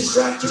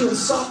distract you and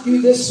stop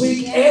you this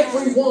week?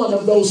 Every one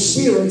of those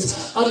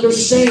spirits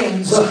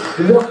understands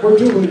what we're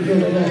doing here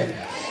today.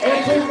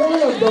 Every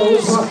one of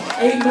those,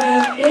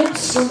 amen,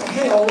 imps from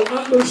hell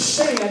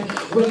understand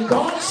when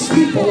God's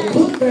people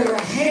put their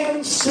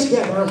hands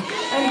together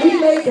and we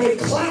make a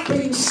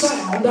clapping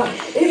sound,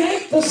 it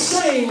ain't the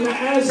same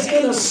as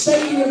in a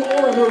stadium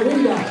or an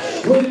arena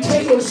when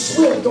Taylor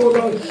Swift or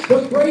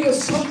the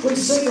greatest country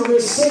singer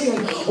is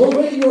singing, or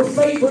when your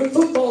favorite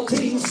football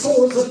team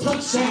scores a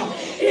touchdown.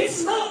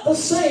 It's not the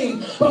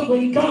same, but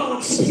when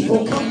God's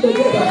people come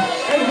together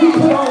and we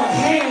put our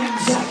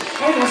hands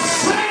and a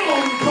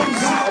sound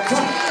comes out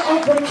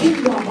of the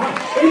kingdom.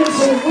 It is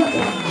a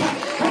weapon.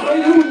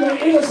 Hallelujah.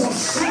 It is a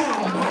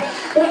sound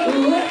that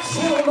lets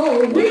hell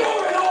know we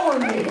are an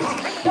army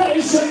that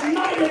is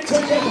united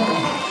together,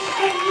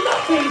 and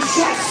nothing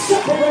shall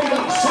separate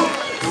us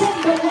from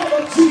the love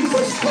of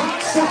Jesus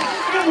Christ.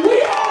 And we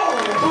are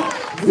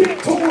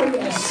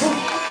victorious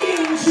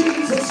in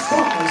Jesus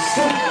Christ.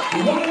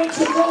 Why don't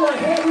you go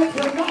ahead if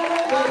you're not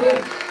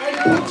already and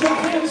put your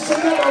hands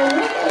together one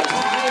more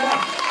time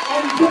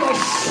and give a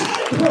shout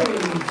of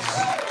praise.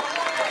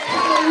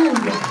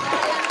 Hallelujah.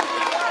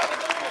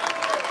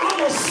 I'm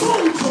a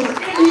soldier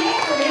in the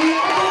army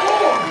of the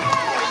Lord.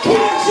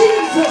 King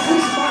Jesus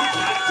is my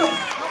captain.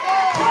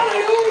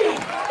 Hallelujah.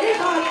 If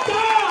I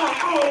die,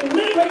 I'll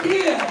live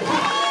again.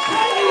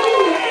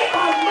 Hallelujah. If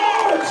I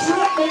march,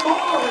 let me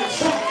march.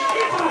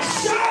 If I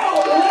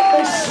shout, let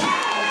me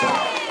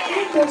shout.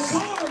 In this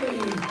army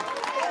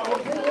of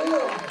the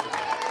Lord.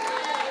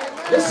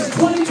 Listen,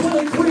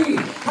 2023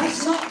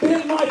 has not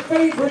been my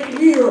favorite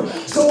year,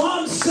 so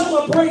I'm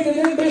celebrating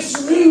in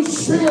this new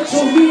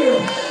spiritual year.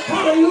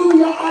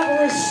 Hallelujah,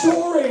 I'm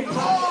restoring,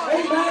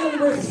 amen, and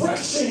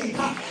refreshing.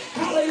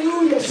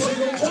 Hallelujah, so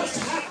you just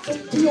have to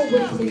deal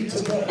with me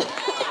today.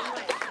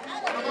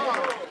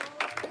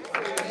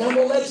 And then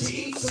we'll let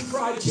you eat some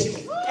fried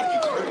chicken.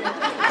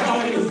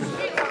 Hallelujah.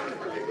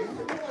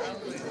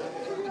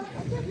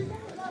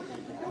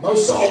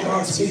 Most all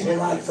God's people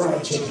like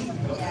fried chicken.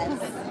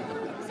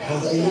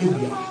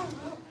 Hallelujah.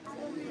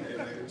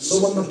 So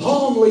when the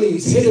palm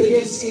leaves hit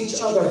against each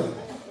other,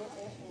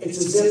 it's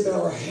as if there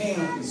are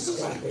hands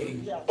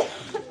clapping,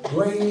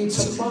 bringing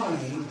to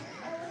mind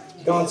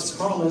God's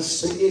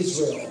promise to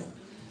Israel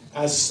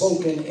as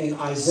spoken in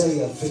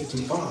Isaiah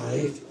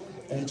 55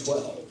 and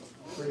 12.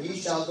 For ye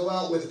shall go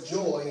out with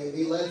joy and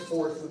be led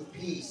forth with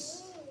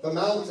peace. The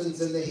mountains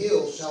and the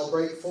hills shall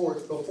break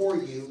forth before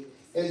you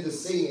into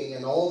singing,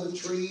 and all the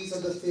trees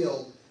of the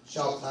field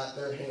shall clap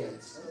their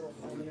hands.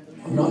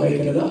 I'm not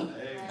making it up.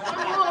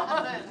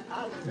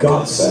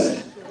 God said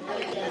it.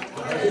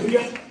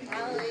 Hallelujah.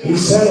 He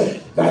said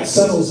it. That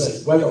settles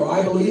it. Whether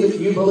I believe it,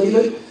 you believe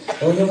it,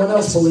 or anyone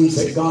else believes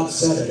it, God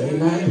said it.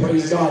 Amen.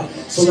 Praise God.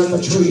 So let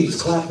the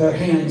trees clap their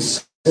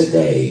hands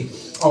today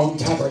on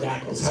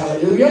Tabernacles.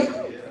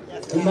 Hallelujah.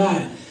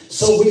 Amen.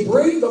 So we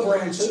bring the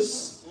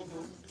branches.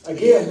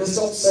 Again, this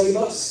don't save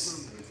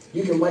us.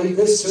 You can wave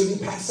this till you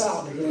pass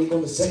out and it ain't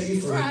going to set you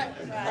free.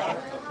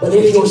 But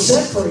if you're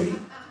set free,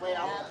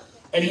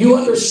 and you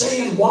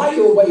understand why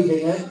you're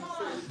waving it,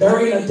 there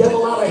ain't a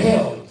devil out of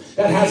hell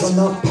that has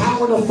enough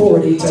power and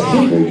authority to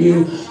hinder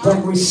you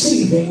from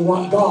receiving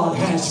what God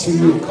has for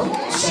you. Come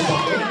on,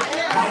 somebody.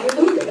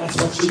 Hallelujah. That's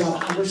what you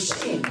got to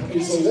understand.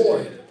 Praise the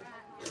Lord.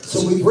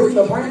 So we bring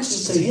the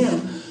branches to Him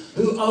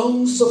who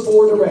owns the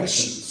four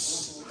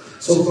directions.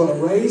 So we're going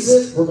to raise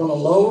it. We're going to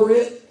lower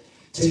it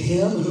to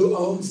Him who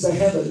owns the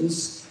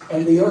heavens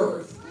and the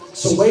earth.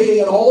 So waving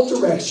in all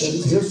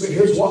directions,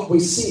 here's what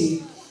we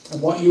see.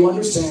 And what you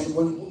understand,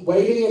 when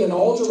waving it in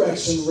all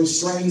directions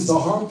restrains the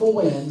harmful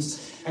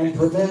winds and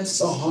prevents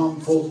the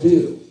harmful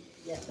dew.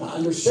 Now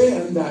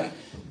understand that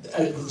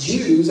the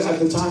Jews, at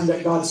the time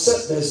that God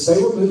set this,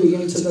 they were moving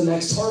into the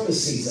next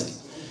harvest season.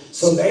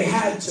 So they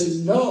had to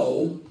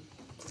know,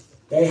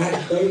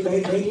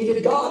 they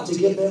needed God to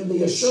give them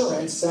the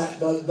assurance that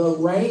the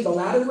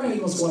latter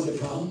rain was going to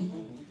come.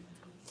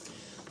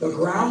 The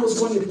ground was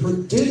going to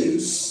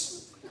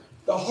produce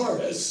the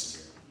harvest,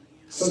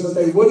 so that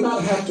they would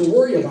not have to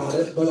worry about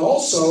it, but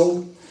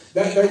also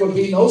that there would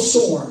be no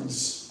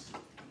storms,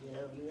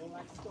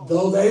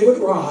 though they would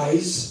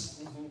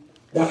rise,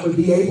 that would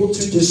be able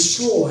to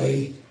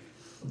destroy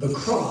the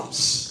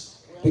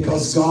crops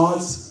because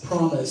God's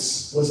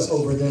promise was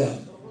over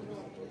them.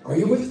 Are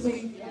you with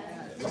me?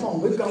 Come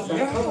on, we've got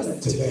that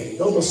covenant today.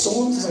 Though the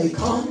storms may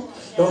come,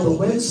 though the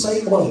winds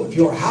may blow, if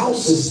your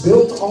house is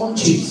built on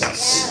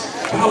Jesus,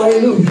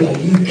 hallelujah,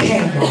 you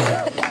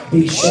cannot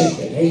be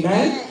shaken.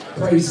 Amen?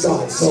 Praise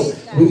God. So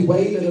we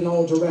wave it in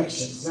all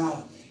directions.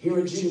 Now, here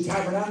at Judah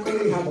Tabernacle,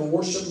 we have a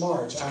worship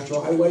march. After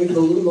I wave the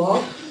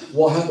lulav,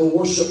 we'll have a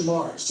worship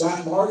march.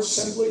 That march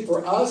simply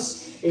for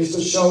us is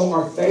to show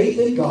our faith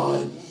in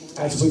God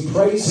as we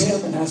praise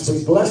Him and as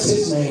we bless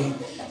His name.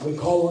 We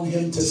call on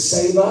Him to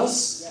save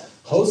us.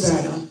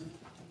 Hosanna.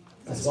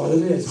 That's what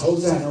it is.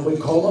 Hosanna. We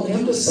call on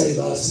him to save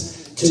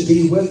us, to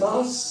be with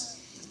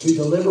us, to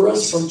deliver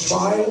us from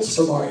trials,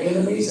 from our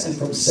enemies, and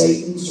from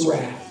Satan's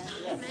wrath.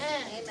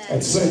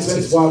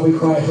 That's why we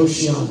cry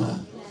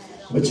Hoshiana,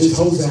 which is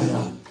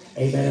Hosanna.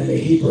 Amen in the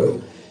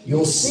Hebrew.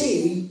 You'll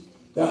see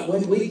that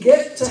when we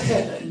get to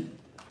heaven,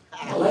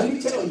 now let me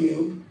tell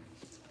you,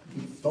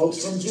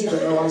 folks from Judah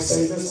know I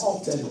say this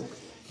often,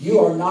 you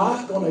are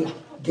not going to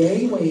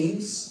gain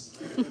wings.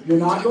 You're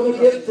not going to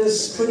get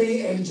this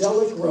pretty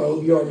angelic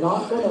robe. You're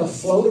not going to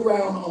float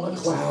around on a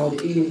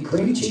cloud eating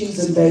cream cheese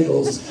and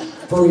bagels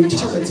for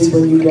eternity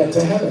when you get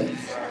to heaven.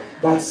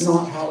 That's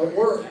not how it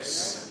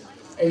works.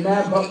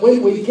 Amen. But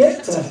when we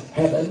get to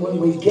heaven, when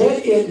we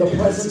get in the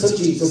presence of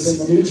Jesus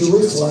in the New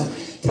Jerusalem,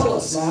 tell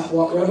us, Matt,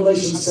 what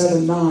Revelation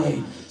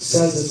 7:9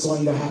 says is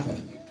going to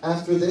happen.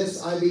 After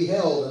this I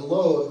beheld, and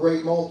lo, a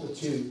great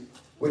multitude,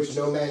 which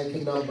no man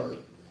can number,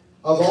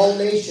 of all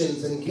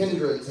nations and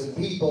kindreds and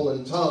people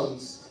and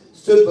tongues,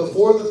 stood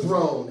before the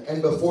throne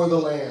and before the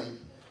Lamb,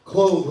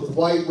 clothed with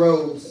white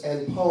robes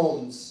and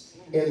palms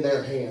in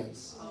their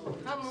hands.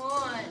 Come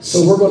on.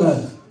 So we're going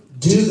to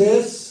do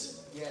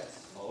this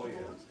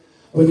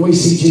when we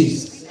see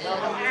Jesus.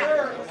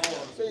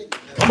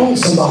 Come on,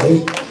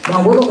 somebody.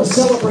 Now we're going to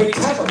celebrate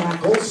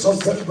Tabernacles,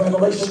 because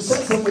Revelation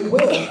says that we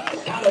will.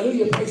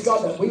 Hallelujah, praise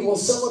God, that we will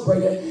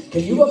celebrate it.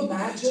 Can you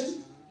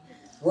imagine?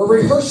 We're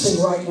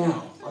rehearsing right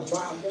now. I'm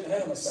getting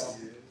ahead of myself.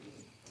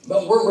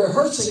 But we're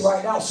rehearsing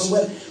right now.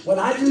 So when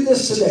I do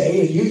this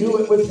today, and you do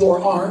it with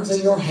your arms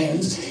and your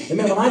hands, and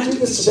then when I do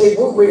this today,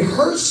 we're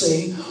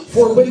rehearsing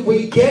for when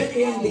we get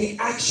in the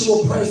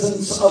actual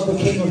presence of the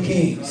King of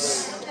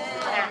Kings.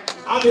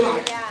 I'll be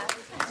like,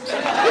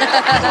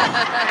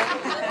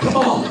 come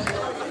on.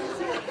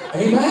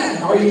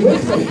 Amen. Are you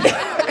with me?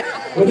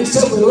 When he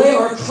said we lay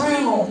our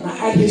crown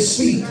at his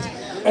feet,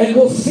 and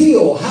we'll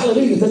feel,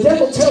 hallelujah. The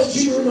devil tells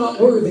you you're not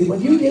worthy.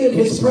 When you get in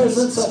his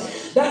presence,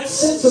 that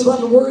sense of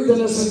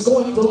unworthiness is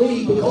going to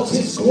leave, because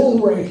his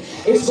glory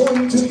is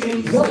going to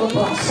envelop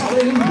us.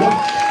 Hallelujah.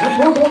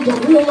 And we're going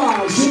to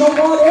realize, you know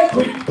what?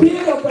 Every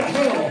bit of the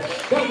hell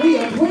that we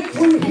have went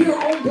through here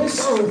on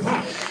this earth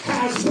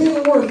has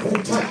been worth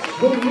it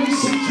when we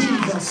see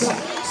Jesus.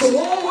 So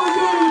all we're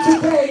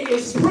doing today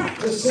is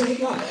practicing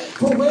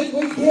for when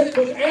we get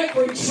with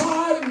every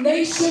tribe,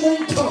 nation,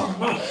 and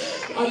tongue.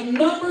 A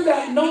number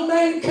that no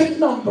man can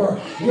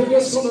number. You're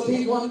just going to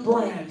be one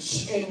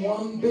branch in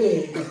one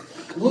big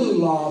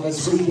lulav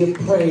as we give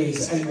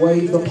praise and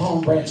wave the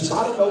palm branches.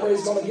 I don't know where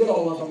he's going to get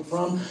all of them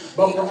from,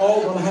 but we're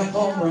all going to have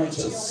palm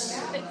branches.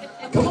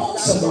 Come on,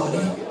 somebody.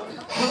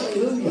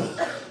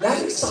 Hallelujah.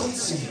 That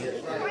excites me.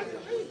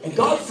 And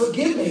God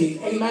forgive me,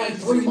 amen,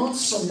 3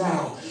 months from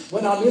now,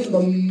 when I'm in the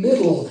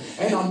middle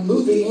and I'm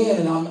moving in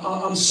and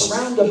I'm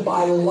surrounded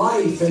by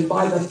life and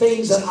by the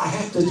things that I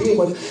have to deal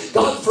with.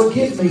 God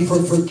forgive me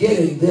for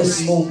forgetting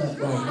this moment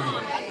right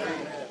now.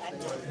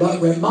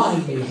 But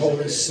remind me,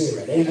 Holy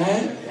Spirit.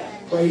 Amen?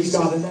 Praise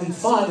God. And then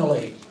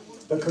finally,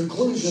 the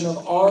conclusion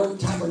of our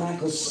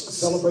Tabernacles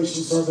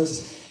celebration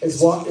service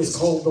is what is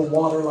called the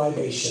water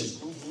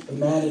libation.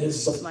 Amen? It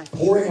is the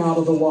pouring out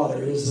of the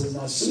water. It is the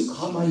Nasuk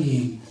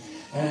Hamayim.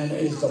 And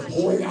it is the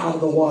pouring out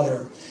of the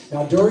water.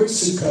 Now, during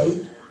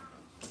Sukkot,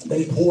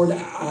 they poured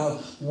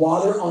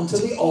water onto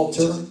the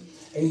altar.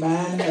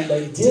 Amen. And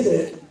they did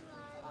it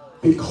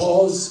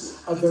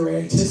because of their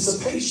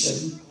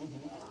anticipation.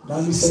 Now,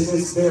 let me say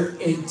this. Their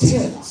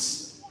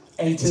intense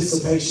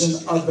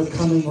anticipation of the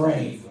coming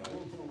rain.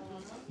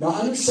 Now,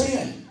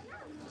 understand,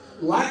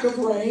 lack of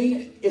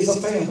rain is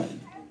a famine.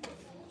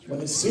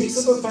 When it speaks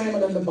of a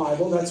famine in the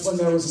Bible, that's when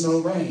there was no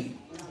rain.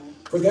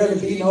 For there to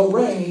be no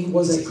rain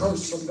was a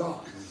curse from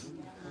God.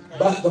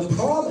 But the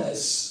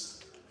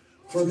promise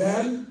for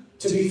them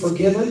to be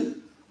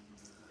forgiven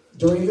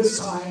during this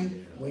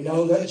time, we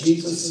know that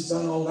Jesus has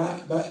done all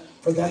that, but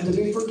for them to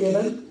be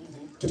forgiven,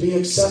 to be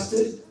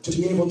accepted, to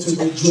be able to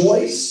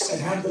rejoice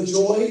and have the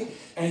joy,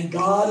 and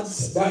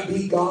God's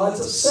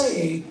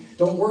saying,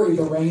 don't worry,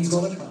 the rain's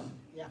going to come.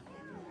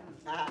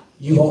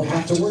 You won't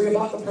have to worry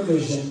about the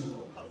provision.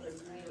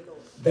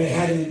 They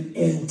had an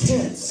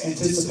intense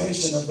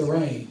anticipation of the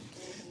rain.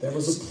 There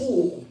was a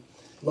pool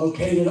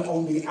located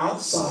on the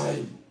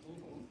outside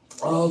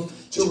of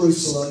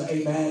Jerusalem.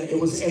 Amen. It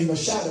was in the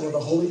shadow of the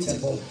Holy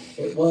Temple.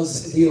 It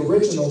was the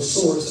original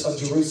source of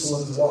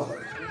Jerusalem's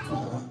water.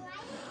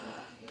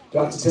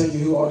 Got to tell you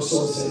who our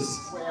source is.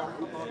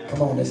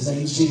 Come on, his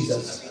name's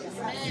Jesus.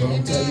 I'm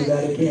going to tell you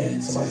that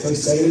again. Somebody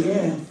say it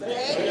again.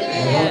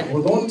 All right,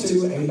 we're going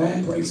to.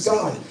 Amen. Praise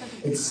God.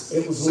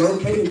 It was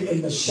located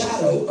in the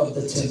shadow of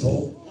the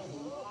temple.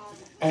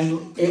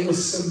 And it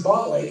was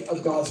symbolic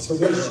of God's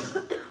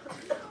provision.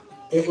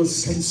 It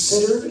was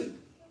considered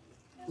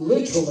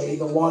literally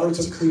the waters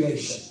of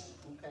creation.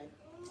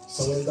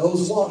 So in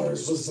those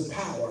waters was the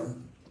power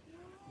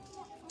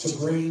to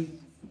bring,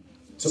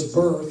 to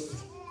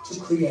birth, to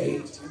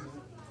create,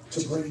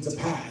 to bring to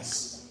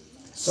pass.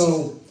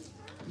 So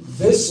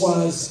this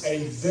was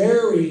a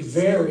very,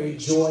 very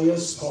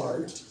joyous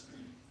part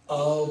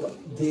of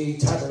the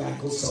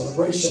tabernacle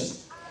celebration.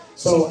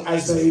 So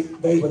as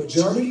they would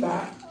journey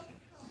back,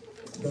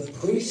 the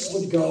priests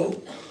would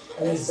go,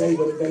 and as they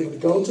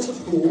would go to the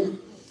pool,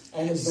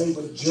 and as they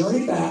would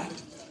journey back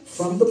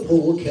from the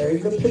pool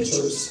carrying the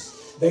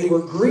pitchers, they were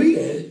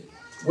greeted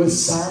with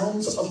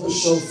sounds of the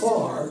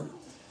shofar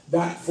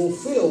that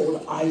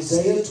fulfilled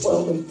Isaiah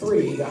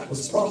 12:3 that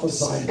was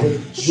prophesied,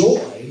 with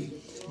joy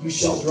you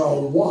shall draw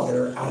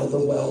water out of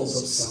the wells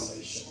of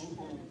salvation.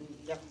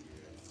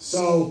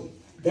 So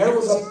there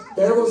was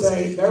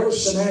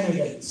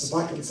shenanigans, if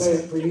I can say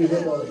it for you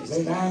hillbillies,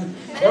 amen.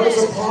 There was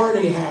a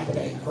party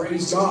happening,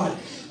 praise God,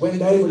 when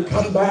they would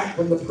come back,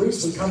 when the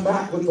priests would come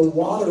back with the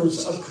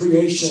waters of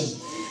creation.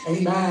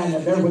 Amen.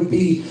 And there would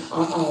be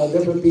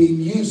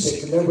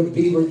music, and there would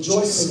be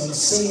rejoicing and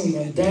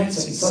singing and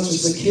dancing, such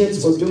as the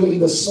kids were doing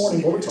this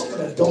morning. But we're talking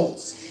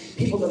adults,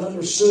 people that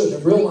understood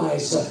and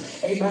realized,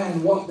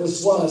 amen, what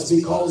this was,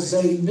 because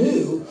they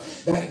knew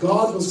that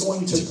God was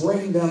going to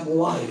bring them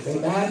life,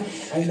 amen,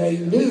 and they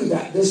knew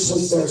that this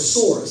was their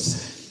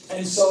source.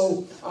 And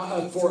so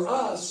for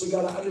us, we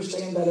got to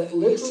understand that it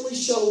literally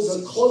shows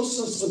a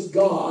closeness with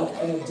God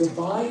and a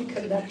divine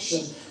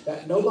connection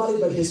that nobody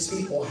but His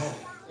people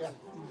have.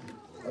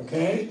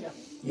 Okay?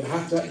 You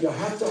have to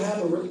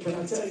have a real, can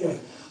I tell you,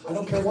 I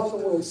don't care what the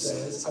world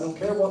says, I don't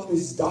care what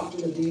this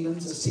doctrine of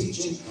demons is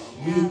teaching,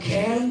 you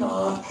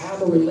cannot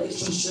have a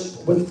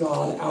relationship with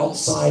God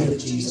outside of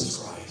Jesus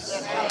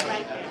Christ.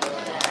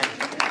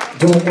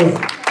 Don't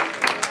work.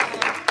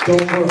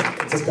 Don't work.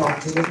 It's a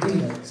doctrine of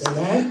demons.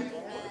 Amen?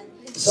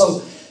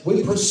 So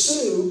we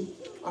pursue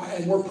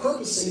and we're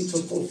purposing to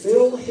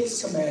fulfill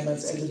His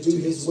commandments and to do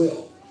His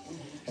will.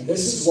 And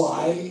this is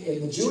why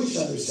in the Jewish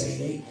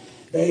understanding,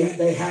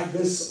 they have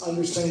this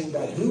understanding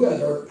that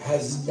whoever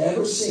has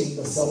never seen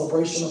the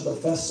celebration of the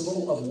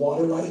festival of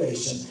water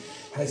libation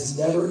has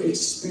never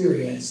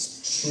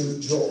experienced true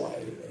joy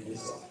in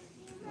his life.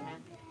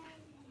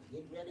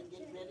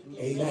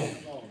 Amen.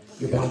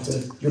 You're about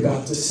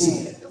to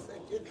see it.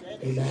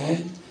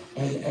 Amen.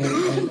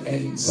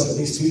 And some of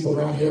these people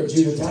around here at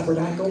Judah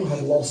Tabernacle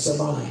have lost their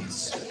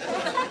minds.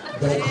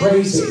 They're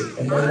crazy,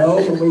 and they know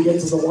when we get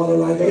to the water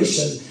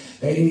libation,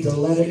 they need to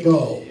let it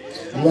go.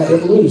 Let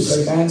it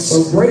loose, amen.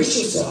 So brace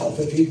yourself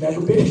if you've never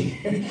been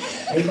here.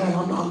 Amen.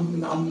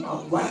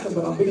 I'm laughing,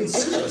 but I'm being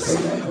serious.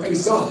 Amen.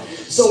 Praise God.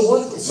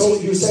 So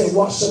you're saying,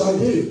 what should I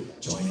do?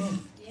 Join in.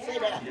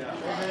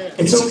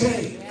 It's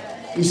okay.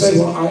 You say,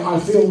 well, I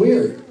feel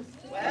weird.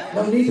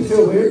 No need to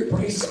feel weird.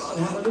 Praise God.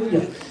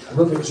 Hallelujah.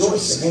 We're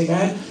rejoicing.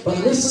 Amen. But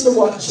listen to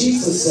what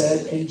Jesus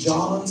said in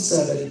John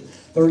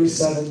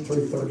 7:37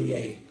 through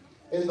 38.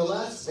 In the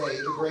last day,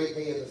 the great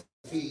day of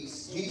the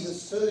feast,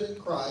 Jesus stood and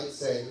cried,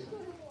 saying,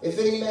 If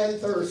any man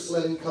thirst,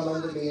 let him come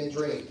unto me and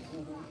drink.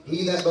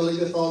 He that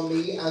believeth on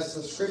me, as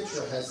the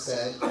Scripture has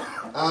said,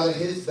 out of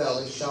his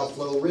belly shall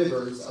flow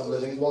rivers of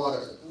living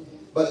water.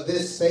 But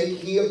this spake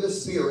he of the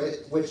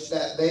Spirit, which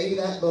that they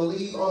that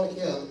believe on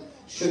him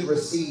should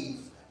receive.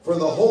 For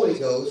the Holy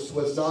Ghost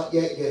was not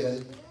yet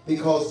given,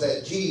 because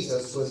that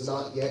Jesus was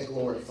not yet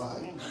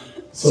glorified.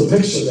 So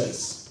picture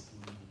this.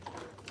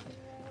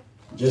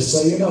 Just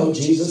so you know,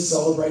 Jesus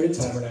celebrated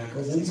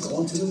Tabernacles, and He's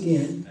going to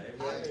again.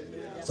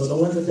 So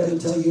don't let the devil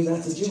tell you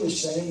that's a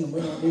Jewish thing, and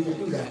we don't need to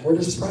do that. We're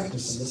just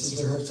practicing. This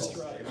is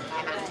rehearsal.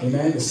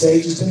 Amen. The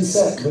stage has been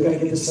set. We've got to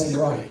get this thing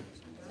right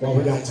while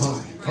we got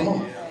time. Come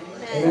on.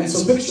 Amen.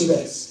 So picture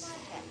this.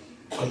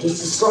 I'll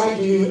just describe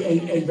to you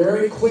in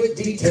very quick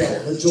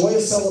detail the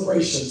joyous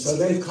celebration. So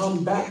they've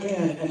come back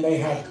in and they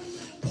have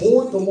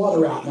poured the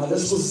water out. Now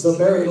this was the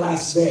very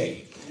last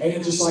day. Ain't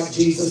it just like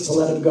Jesus to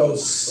let him go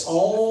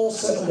all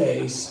 7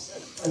 days,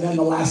 and then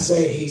the last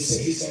day he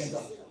stands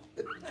up.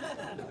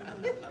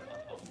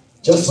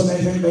 Just when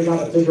they think they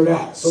got it figured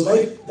out. So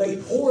they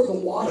pour the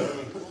water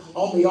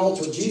on the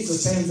altar.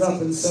 Jesus stands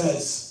up and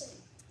says,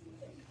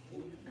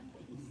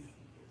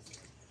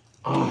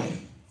 I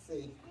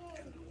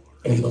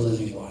am the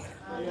living water.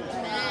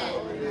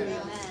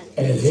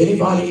 And if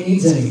anybody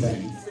needs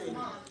anything,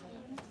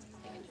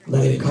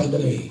 let him come to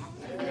me.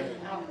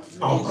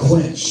 I'll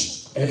quench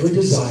every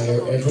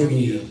desire, every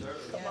need,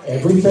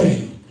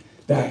 everything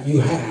that you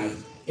have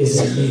is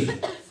in me.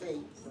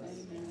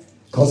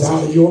 Because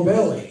out of your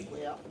belly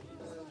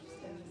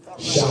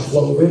shall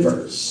flow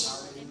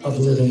rivers of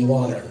living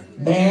water.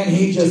 Man,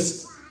 he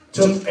just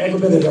took every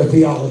bit of their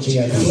theology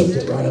and flipped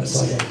it right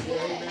upside down.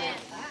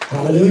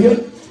 Hallelujah.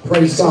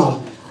 Praise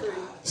God.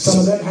 Some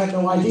of them had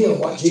no idea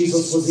what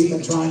Jesus was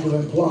even trying to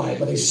imply,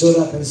 but he stood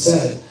up and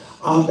said,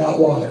 I'm that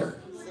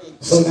water.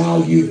 So now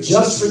you've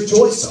just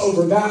rejoiced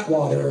over that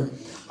water.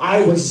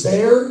 I was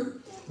there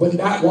when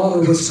that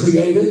water was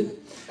created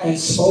and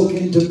spoke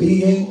into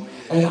being,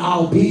 and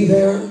I'll be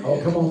there.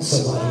 Oh, come on,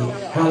 somebody.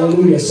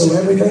 Hallelujah. So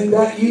everything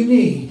that you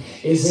need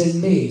is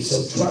in me.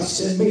 So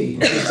trust in me.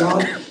 Praise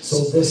God.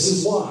 So this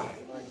is why,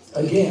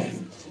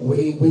 again,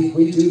 we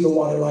do the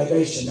water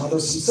libation. Now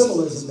there's some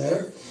symbolism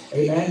there.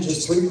 Amen.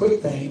 Just 3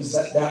 quick things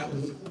that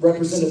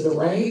represented the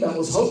rain that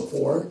was hoped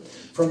for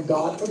from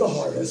God for the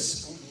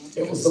harvest.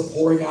 It was the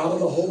pouring out of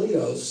the Holy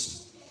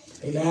Ghost.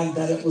 Amen.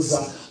 That it was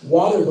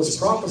water was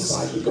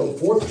prophesied to go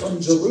forth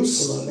from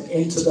Jerusalem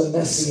into the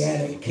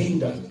Messianic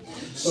kingdom.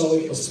 So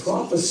it was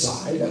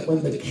prophesied that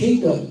when the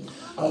kingdom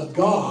of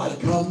God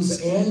comes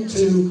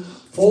into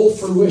full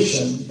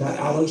fruition, that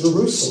out of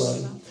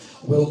Jerusalem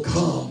will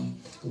come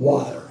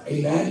water.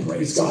 Amen.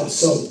 Praise God.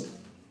 So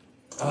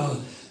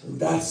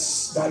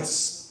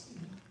that's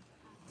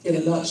in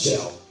a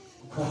nutshell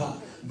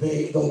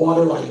the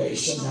water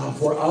libation. Now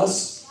for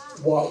us,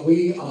 what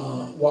we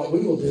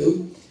will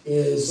do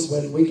is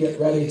when we get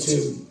ready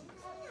to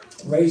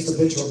raise the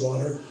pitcher of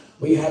water,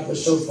 we have the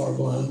shofar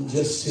blown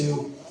just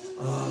to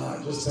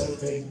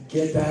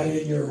get that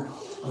in your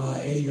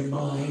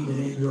mind and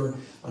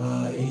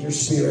in your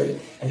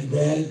spirit, and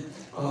then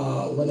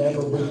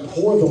whenever we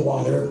pour the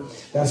water,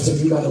 that's when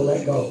you got to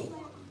let go.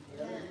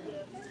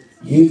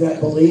 You that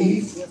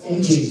believe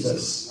in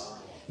Jesus,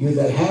 you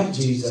that have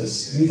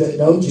Jesus, you that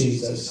know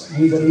Jesus,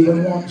 you that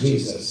even want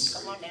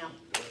Jesus.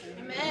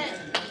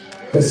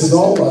 This is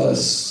all of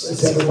us.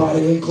 It's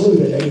everybody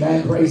included.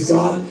 Amen. Praise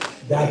God.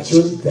 That's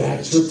your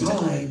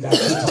time.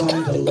 That's your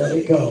time to let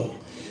it go.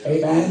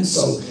 Amen.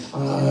 So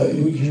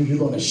you're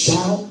going to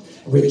shout,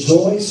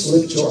 rejoice,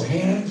 lift your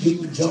hands. You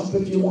can jump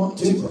if you want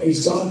to.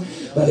 Praise God.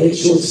 But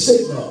it's your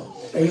signal.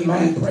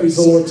 Amen. Praise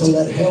the Lord, to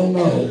let hell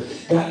know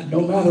that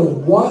no matter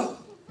what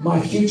my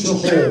future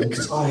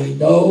holds, I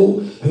know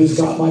who's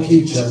got my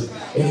future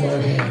in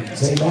their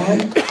hands.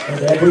 Amen.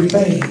 And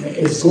everything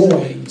is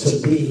going to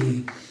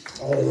be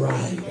all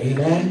right.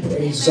 Amen.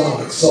 Praise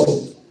God.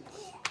 So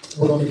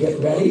we're going to get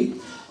ready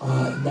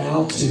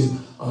now to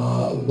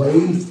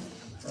wave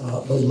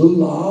the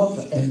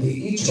lulav and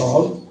the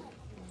etrog.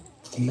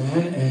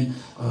 Amen.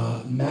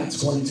 And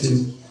Matt's going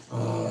to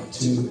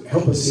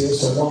help us here.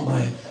 So I want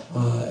my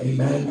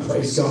amen.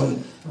 Praise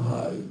God.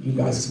 You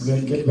guys can go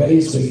ahead and get ready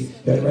as we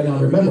get ready. Now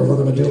remember, we're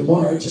going to do a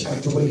march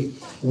after we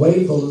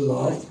wave the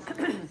lulav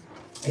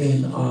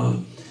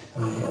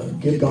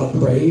and give God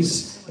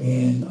praise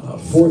and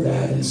for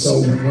that. And so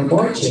when we're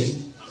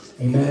marching,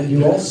 amen, you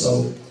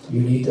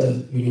need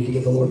to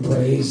give the Lord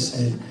praise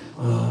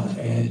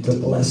and to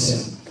bless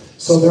him.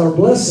 So there are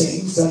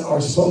blessings that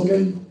are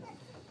spoken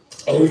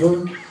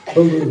over the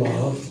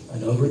lulav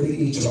and over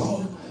the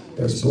etrog.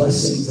 There's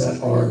blessings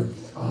that are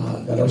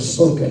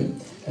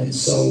spoken, and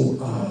so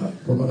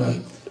we're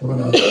gonna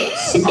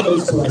speak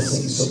those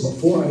blessings. So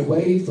before I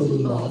wave the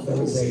lulav,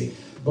 there is a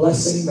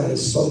blessing that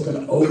is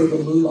spoken over the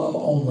lulav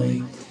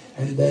only,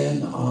 and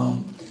then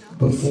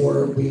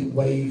before we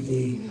wave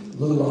the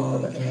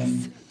lulav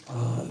and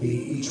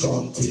the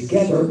etrog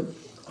together,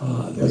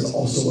 there's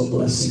also a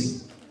blessing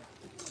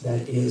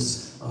that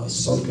is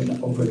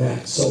spoken over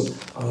that. So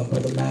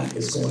Brother Matt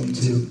is going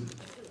to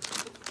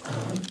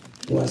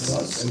bless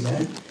us,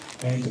 amen,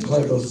 and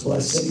declare those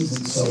blessings.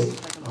 And so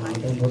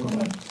then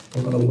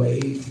we're gonna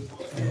wave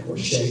or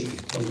shake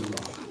the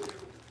lulav.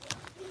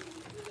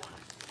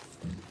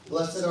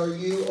 Blessed are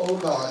you, O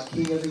God,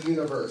 King of the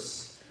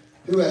universe,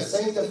 who has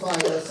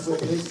sanctified us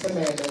with his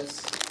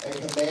commandments and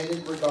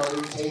commanded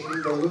regarding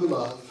taking the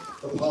lulav,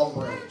 the palm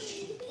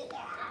branch.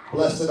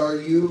 Blessed are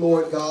you,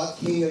 Lord God,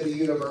 King of the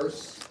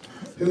universe,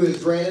 who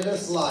has granted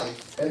us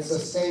life and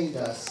sustained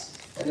us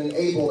and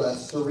enabled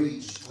us to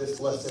reach this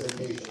blessed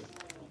occasion.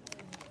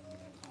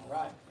 All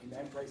right.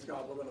 Amen. Praise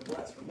God. We're going to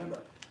bless.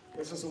 Remember,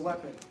 this is a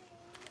weapon.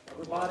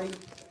 Everybody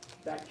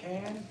that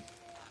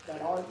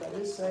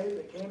is saved,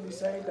 that can be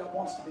saved, that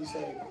wants to be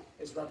saved,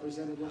 is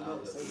represented in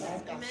this.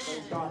 Amen.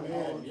 Praise God.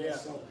 Amen. Yeah.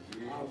 So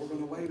we're going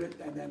to wave it,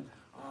 and then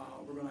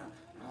we're going to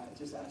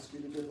just ask you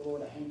to give the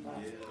Lord a hand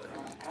clap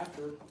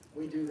after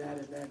we do that,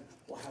 and then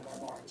we'll have our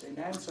march.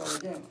 Amen. So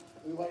again,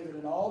 we wave it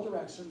in all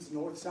directions,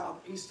 north,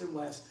 south, east, and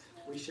west.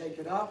 We shake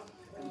it up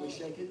and we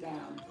shake it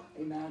down.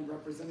 Amen.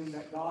 Representing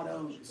that God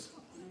owns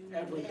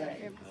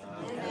everything.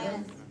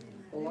 Heaven,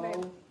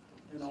 below,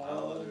 in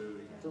all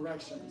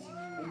directions.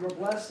 And your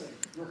blessing,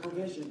 your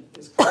provision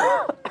is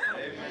coming.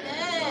 Amen.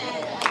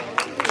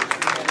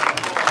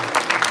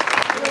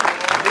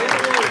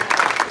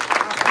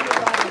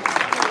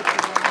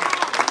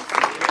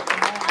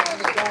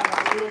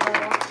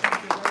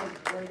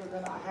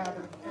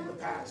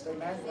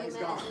 Praise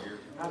God.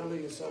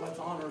 Hallelujah. So let's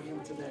honor him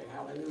today.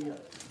 Hallelujah.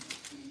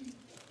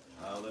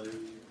 Hallelujah.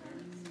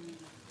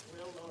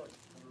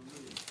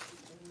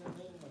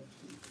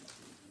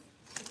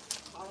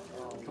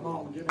 Come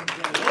on, give him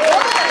praise.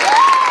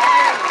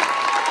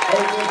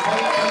 Oh, give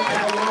thanks unto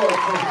the Lord,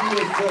 for he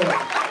is good,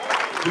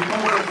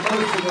 because his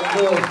mercy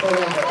endureth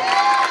forever.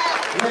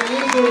 Let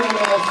Israel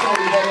now say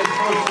that his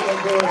mercy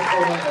endureth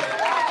forever.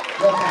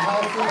 Let the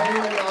house of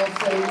Aaron now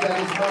say that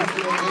his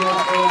mercy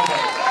endureth forever.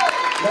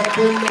 Let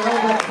them now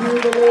that fear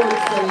the Lord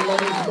say that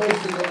his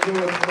mercy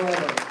endureth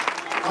forever.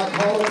 I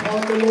called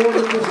upon the Lord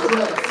in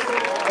distress,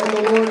 and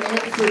the Lord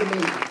answered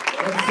me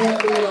and set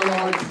me in a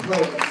large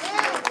place.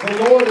 The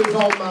Lord is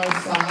on my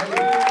side.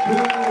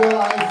 Whom will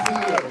I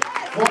fear?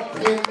 What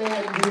can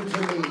man do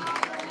to me?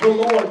 The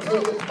Lord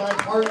taketh my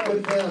part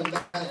with them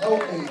that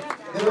help me.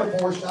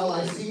 Therefore shall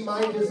I see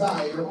my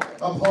desire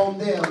upon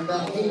them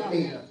that hate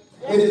me.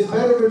 It is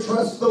better to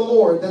trust the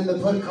Lord than to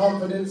put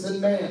confidence in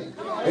man.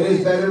 It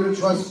is better to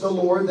trust the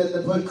Lord than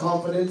to put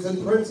confidence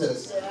in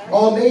princes.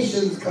 All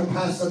nations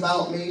compass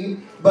about me,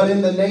 but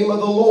in the name of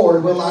the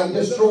Lord will I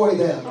destroy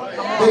them.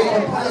 They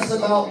compass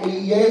about me,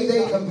 yea,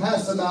 they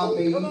compass about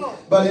me,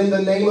 but in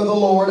the name of the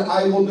Lord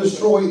I will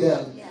destroy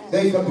them.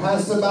 They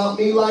compass about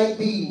me like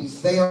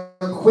bees. They are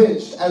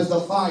quenched as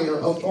the fire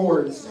of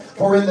thorns.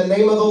 For in the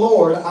name of the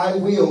Lord I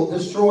will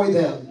destroy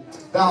them.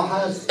 Thou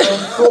hast thrown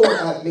sore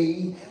at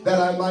me, that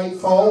I might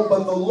fall,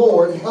 but the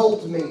Lord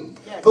helped me.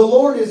 The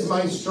Lord is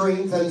my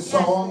strength and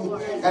song,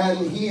 and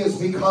He has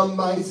become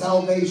my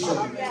salvation.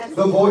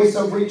 The voice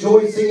of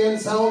rejoicing and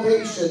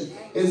salvation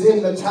is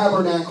in the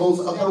tabernacles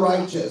of the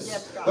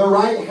righteous. The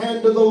right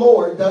hand of the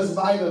Lord does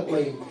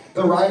violently.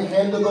 The right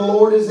hand of the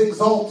Lord is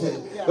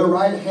exalted. The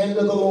right hand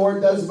of the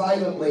Lord does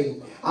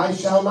violently. I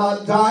shall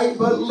not die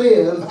but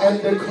live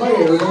and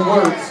declare the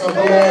works of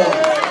the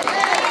Lord.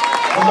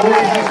 The Lord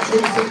has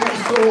chastened me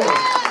sore,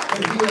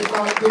 but He has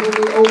not given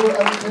me over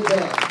unto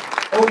death.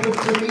 Open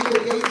to me the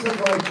gates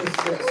of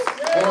righteousness,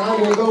 and I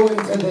will go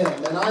into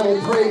them, and I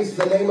will praise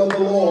the name of the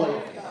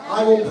Lord.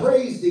 I will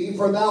praise Thee,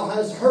 for Thou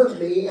hast heard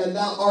me, and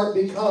Thou art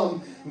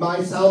become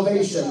my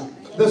salvation.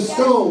 The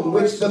stone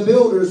which the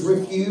builders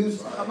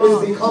refused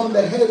is become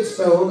the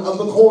headstone of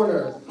the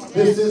corner.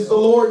 This is the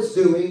Lord's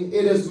doing.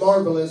 It is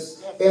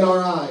marvelous in our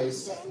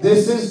eyes.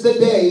 This is the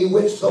day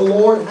which the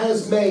Lord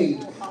has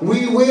made.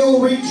 We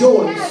will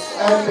rejoice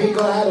and be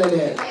glad in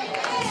it.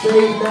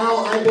 Save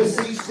now, I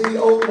beseech Thee,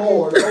 O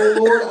Lord. O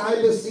Lord,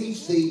 I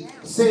beseech Thee,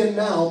 send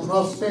now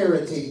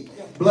prosperity.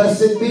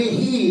 Blessed be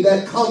he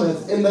that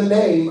cometh in the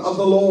name of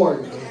the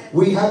Lord.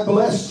 We have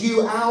blessed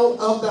you out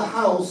of the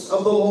house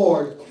of the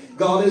Lord.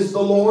 God is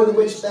the Lord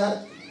which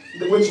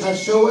has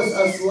showed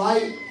us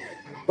light.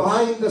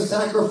 Bind the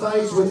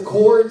sacrifice with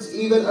cords,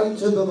 even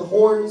unto the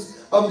horns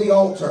of the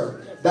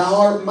altar. Thou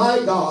art my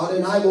God,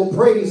 and I will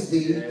praise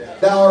Thee.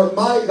 Thou art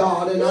my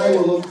God, and I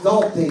will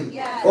exalt Thee.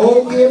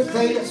 Oh, give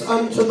thanks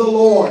unto the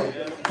Lord,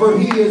 for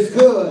He is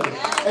good,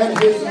 and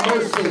His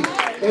mercy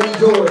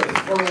endureth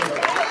forever.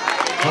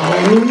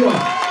 Hallelujah.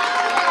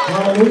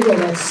 Hallelujah.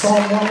 That's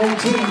Psalm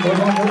 118. They're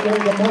going to go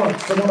the march.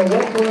 They're going to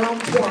walk around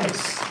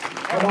twice.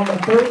 And on the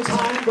third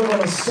time, they're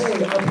going to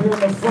stay up here in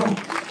the front.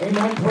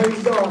 Amen.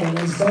 Praise God. And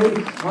as they,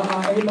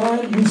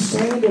 amen, you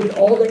stand if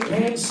all that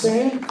can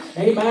stand.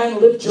 Amen.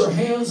 Lift your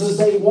hands as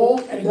they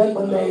walk. And then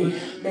when they,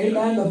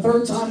 amen, the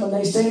third time when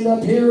they stand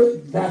up here,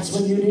 that's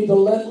when you need to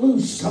let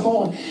loose. Come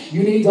on.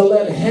 You need to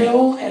let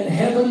hell and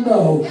heaven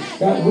know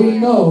that we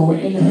know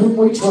in whom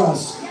we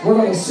trust. We're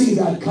going to see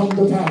that come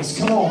to pass.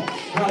 Come on.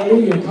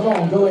 Hallelujah. Come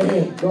on. Go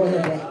ahead. Go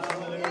ahead, brother.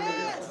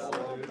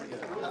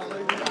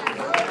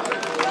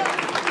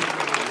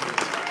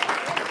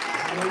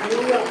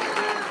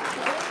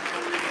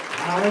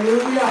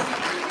 Hallelujah.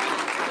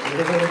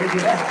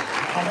 Hallelujah.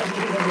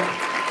 Hallelujah.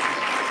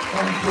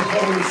 Thank you,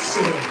 Holy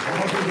Spirit.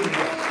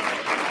 Hallelujah.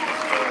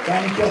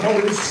 Thank you,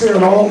 Holy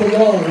Spirit. All the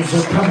walls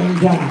are coming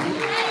down.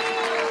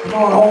 Come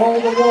on, all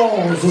the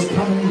walls are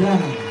coming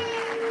down.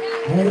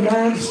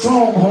 Amen.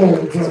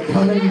 Strongholds are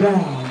coming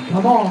down.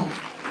 Come on.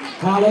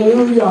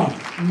 Hallelujah.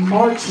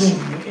 Marching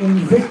in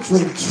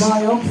victory,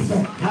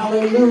 triumphant.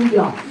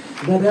 Hallelujah.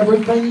 Let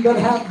everything that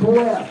hath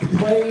breath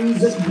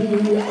praise ye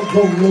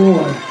the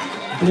Lord.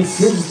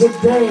 This is the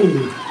day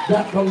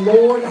that the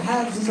Lord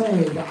has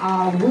made.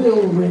 I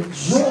will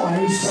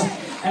rejoice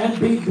and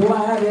be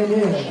glad in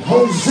it.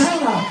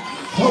 Hosanna,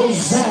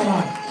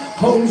 Hosanna,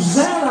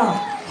 Hosanna,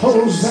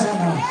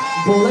 Hosanna.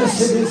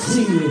 Blessed is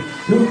he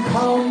who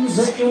comes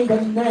in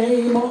the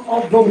name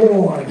of the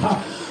Lord.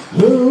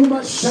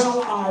 Whom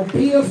shall I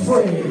be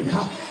afraid?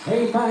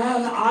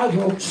 Amen. I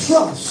will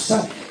trust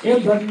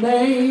in the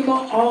name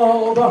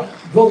of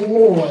the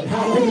Lord.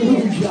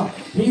 Hallelujah.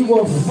 He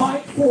will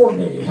fight for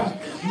me.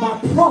 My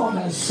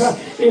promise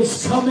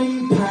is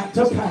coming back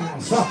to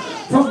pass.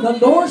 From the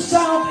north,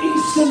 south,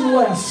 east, and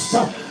west,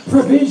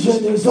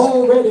 provision is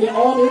already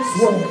on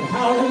its way.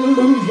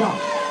 Hallelujah.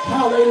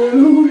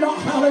 Hallelujah.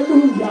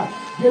 Hallelujah.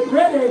 Get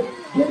ready.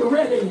 Get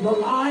ready. The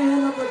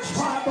Lion of the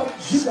tribe of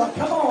Judah.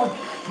 Come on.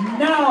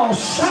 Now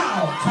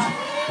shout.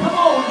 Come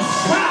on,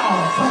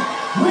 shout.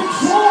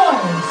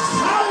 Rejoice.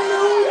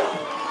 Hallelujah.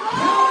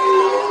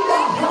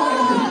 Hallelujah.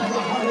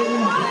 Hallelujah.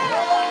 Hallelujah.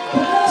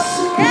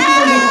 Blessed be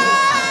the Lord.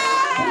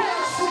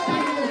 Blessed be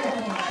the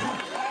Lord.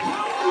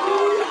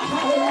 Hallelujah.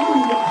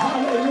 Hallelujah.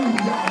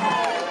 Hallelujah.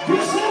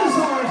 This is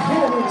our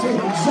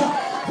heritage.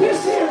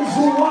 This is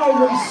why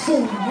we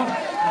sing.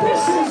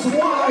 This is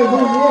why we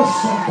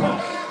worship.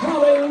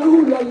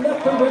 Hallelujah. Let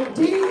the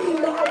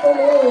redeemed of the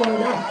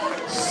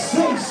Lord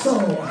say so.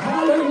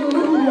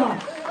 Hallelujah.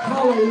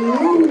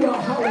 Hallelujah.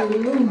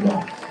 Hallelujah.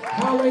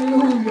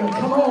 Hallelujah.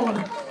 Come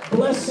on.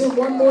 Bless him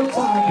one more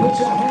time. Put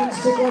your hands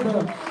together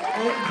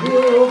and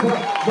give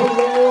the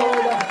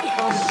Lord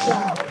a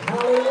shout.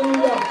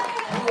 Hallelujah.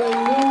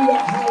 Hallelujah.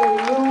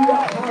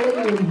 Hallelujah.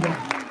 Hallelujah.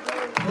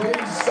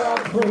 Praise God.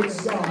 Praise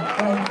God.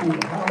 Thank you.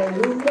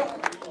 Hallelujah.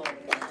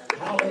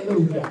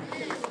 Hallelujah.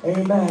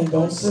 Amen.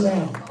 Don't sit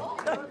down.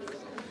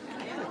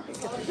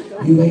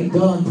 You ain't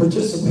done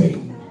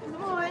participating.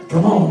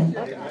 Come on.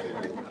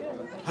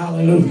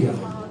 Hallelujah.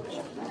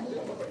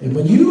 And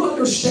when you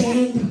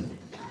understand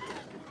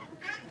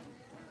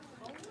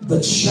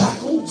the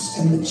shackles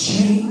and the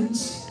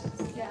chains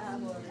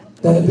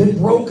that have been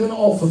broken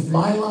off of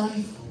my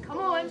life,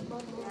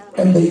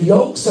 and the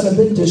yokes that have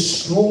been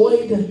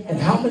destroyed, and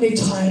how many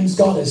times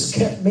God has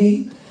kept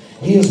me,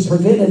 He has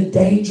prevented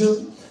danger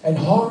and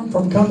harm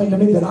from coming to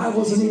me that I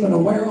wasn't even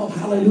aware of.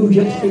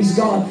 Hallelujah. Praise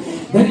God.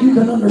 Then you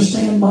can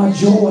understand my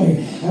joy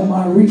and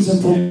my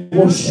reason for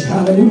worship.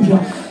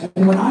 Hallelujah.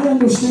 And when I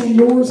understand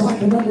yours, I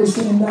can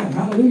understand that.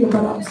 Hallelujah.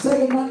 But I'm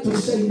saying that to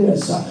say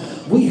this.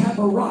 We have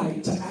a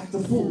right to act a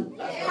fool.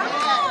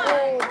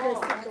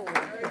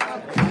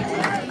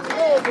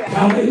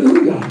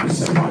 Hallelujah. You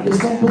say, I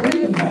just don't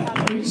believe in that.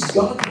 Praise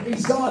God.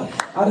 Praise God.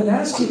 I didn't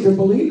ask you if you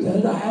believed in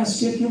it. I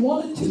asked you if you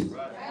wanted to.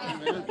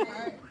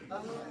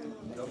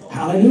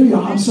 Hallelujah.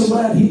 I'm so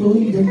glad He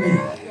believed in me.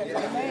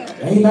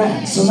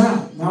 Amen. So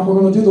now we're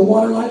going to do the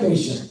water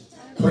libation.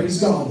 Praise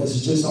God. This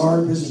is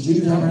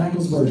Jude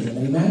Tabernacles version.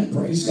 Amen.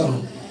 Praise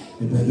God.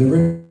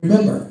 And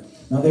remember,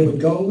 now they would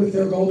go with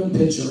their golden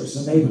pitchers,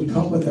 and they would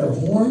come with their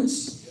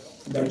horns,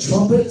 their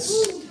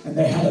trumpets, and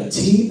they had a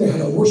team, they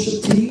had a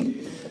worship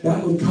team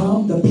that would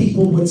come. The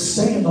people would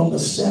stand on the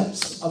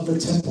steps of the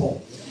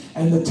temple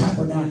and the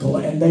tabernacle,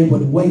 and they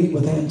would wait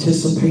with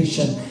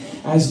anticipation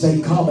as they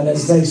come. And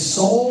as they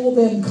saw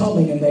them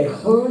coming and they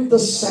heard the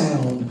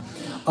sound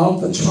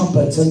of the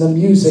trumpets and the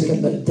music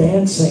and the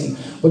dancing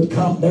would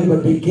come, they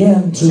would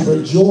begin to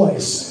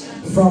rejoice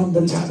from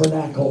the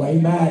tabernacle.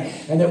 Amen.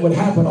 And it would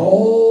happen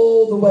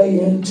all the way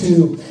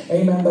into,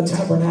 amen, the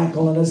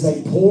tabernacle. And as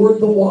they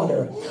poured the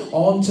water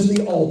onto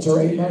the altar,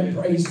 amen,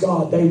 praise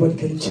God, they would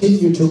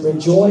continue to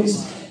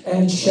rejoice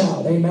and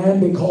shout. Amen.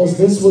 Because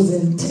this was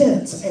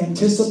intense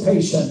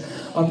anticipation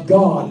of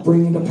God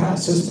bringing to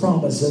pass His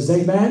promises.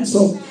 Amen.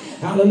 So,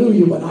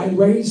 hallelujah. When I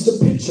raise the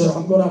picture,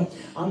 I'm gonna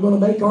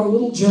make our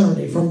little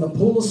journey from the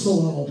pool of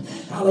Siloam,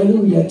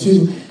 hallelujah,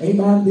 to,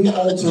 amen, the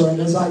altar.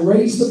 And as I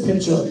raise the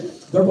picture,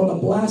 they're going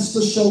to blast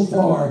the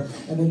shofar.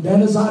 And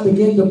then as I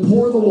begin to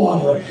pour the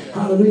water,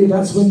 hallelujah,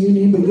 that's when you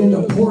need to begin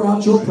to pour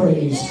out your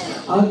praise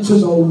unto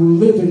the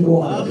living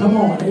water. Come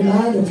on,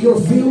 amen. If you're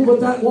filled with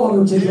that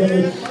water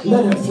today,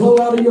 let it flow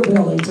out of your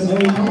belly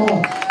today. Come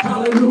on,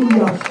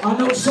 hallelujah. I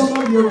know some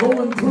of you are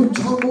going through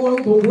turmoil.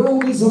 The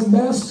world is a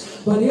mess.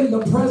 But in the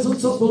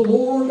presence of the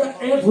Lord,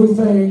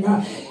 everything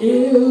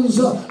is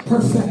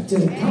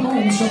perfected. Come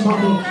on,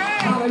 somebody.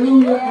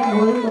 Hallelujah.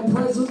 And we're in the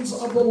presence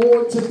of the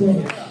Lord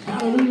today.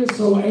 Hallelujah.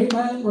 So,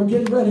 amen. We're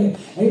getting ready.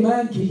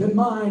 Amen. Keep in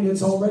mind,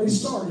 it's already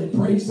started.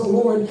 Praise the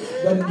Lord.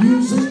 The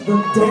music,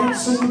 the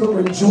dancing, the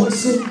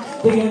rejoicing,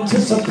 the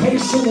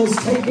anticipation is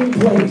taking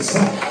place.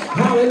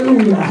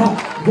 Hallelujah.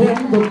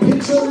 Then the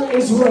picture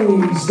is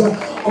raised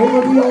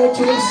over the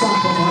altar of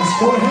sacrifice.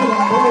 Go ahead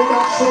and blow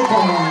that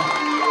shofar.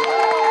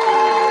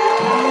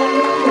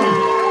 Hallelujah.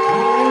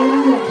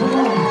 Hallelujah. Come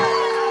on.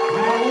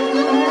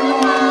 Hallelujah.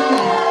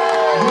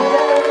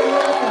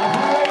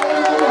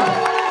 Hallelujah.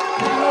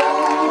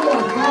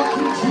 Hallelujah. Thank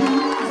you,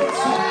 Jesus.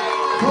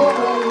 For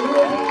the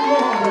living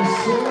water.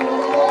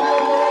 Hallelujah.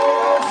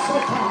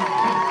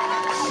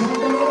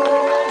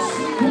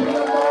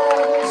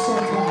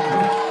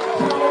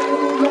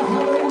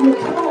 Hallelujah.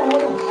 Come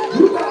on.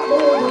 You got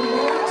more than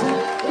that.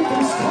 If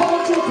He's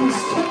called you, if He's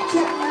kept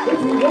you, if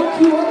He woke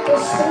you up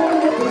this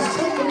morning, if He's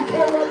taken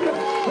care of you,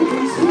 if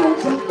He's healed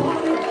your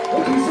body,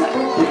 if He's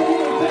ever did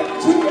anything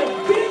to you,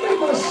 give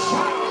Him a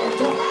shout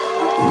of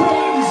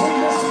praise in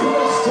this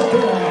place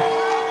today.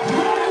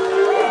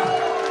 Hallelujah.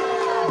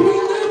 Be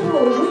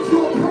liberal with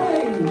your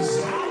praise.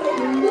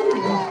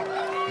 Hallelujah.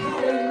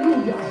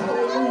 Hallelujah.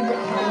 Hallelujah.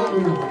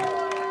 Hallelujah.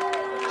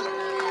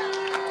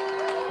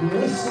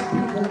 Blessed be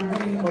the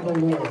name of the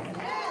Lord.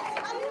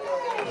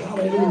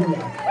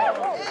 Hallelujah.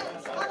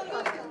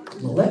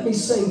 Well, let me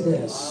say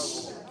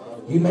this.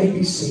 You may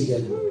be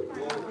seated.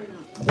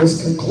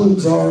 This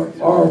concludes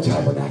our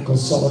tabernacle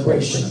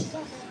celebration.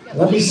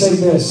 Let me say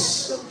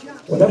this.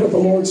 Whenever the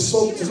Lord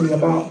spoke to me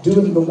about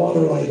doing the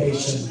water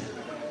libation,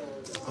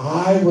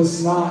 I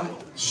was not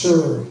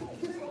sure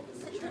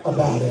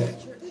about it.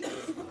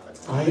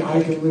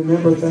 I can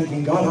remember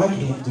thinking, God, I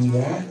can't do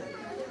that.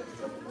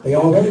 They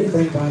already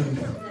think I'm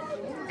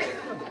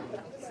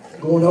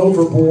going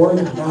overboard,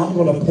 and now I'm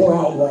going to pour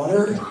out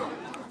water.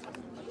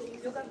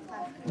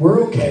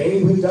 We're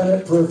okay. We've done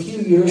it for a few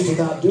years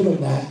without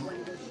doing that.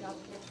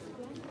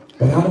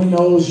 But how many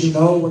knows you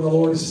know when the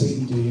Lord is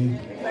speaking to you?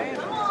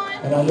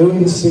 And I knew He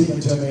was speaking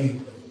to me.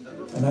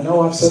 And I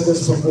know I've said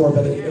this before,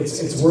 but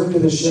it's worthy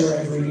to share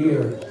every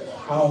year.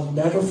 I'll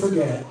never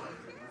forget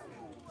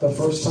the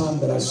first time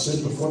that I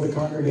stood before the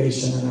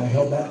congregation and I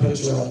held that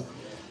pitcher up.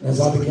 And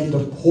as I began to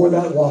pour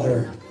that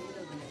water,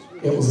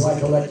 it was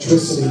like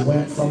electricity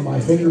went from my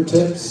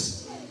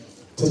fingertips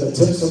to the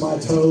tips of my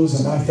toes,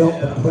 and I felt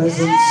the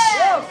presence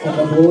and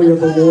the glory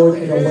of the Lord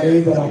in a way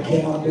that I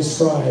cannot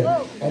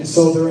describe. And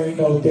so there ain't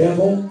no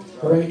devil,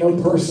 There ain't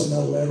no person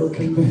that'll ever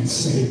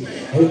convince me.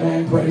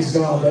 Amen. Praise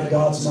God that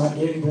God's not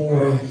getting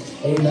glory.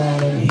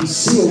 Amen. And He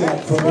sealed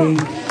that for me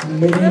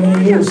many,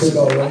 many years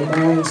ago.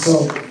 Amen. And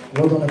so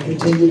we're going to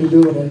continue to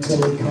do it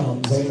until it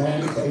comes.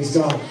 Amen. Praise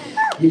God.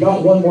 You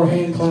got one more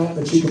hand clap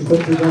that you can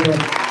put together.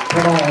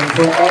 Come on.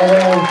 For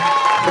all,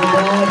 for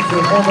God,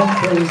 for heaven,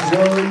 for His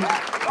word,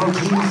 for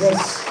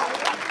Jesus,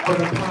 for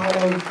the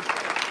power.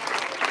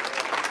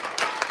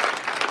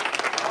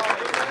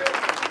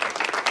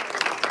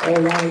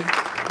 All right.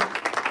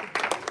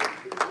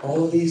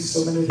 All of these,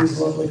 so many of these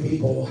lovely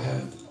people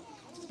have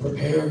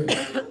prepared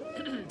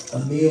a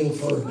meal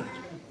for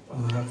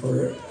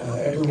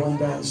everyone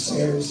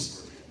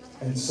downstairs.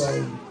 And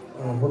so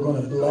we're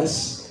going to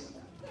bless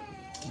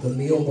the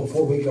meal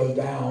before we go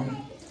down.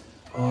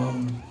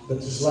 But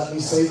just let me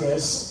say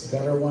this, if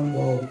everyone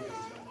will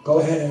go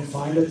ahead and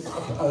find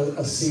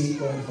a seat,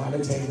 go ahead and find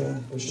a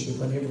table. There should be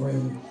plenty of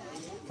room.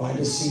 Find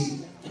a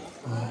seat,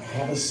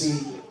 have a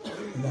seat.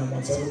 And then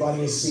once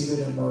everybody is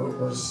seated and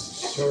we're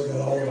sure that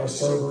all of our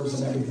servers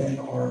and everything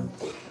are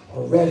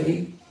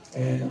ready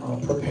and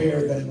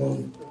prepared, then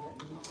we'll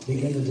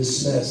begin to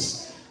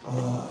dismiss.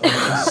 We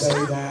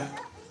say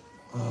that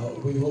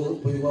we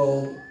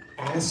will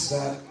ask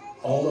that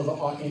all of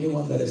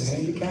anyone that is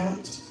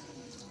handicapped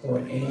or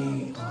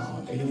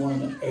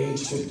anyone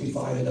age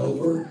 55 and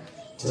over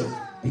to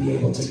be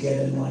able to get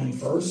in line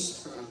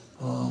first.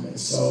 And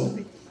so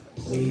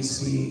please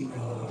be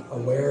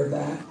aware of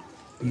that.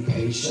 Be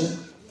patient,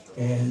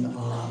 and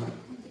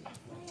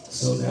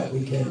so that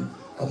we can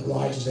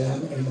oblige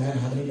them. Amen.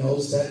 How many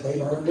knows that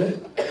they've earned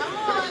it?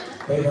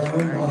 They've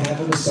earned not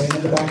having to stand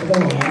in the back of the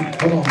line.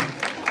 Come on.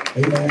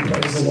 Amen.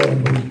 Praise the Lord.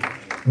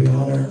 We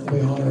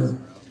honor.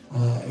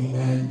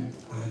 Amen.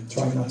 I'm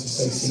trying not to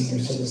say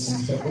senior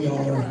citizens, but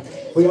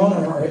we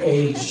honor our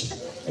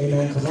aged.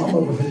 Amen. Because I'm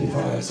over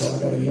 55, so I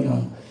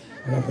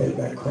got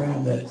that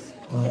crown that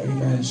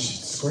amen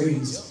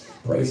screams.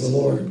 Praise the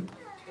Lord.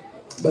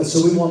 But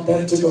so we want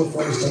them to go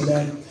first, and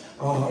then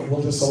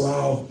we'll just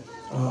allow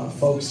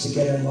folks to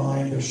get in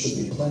line. There should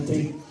be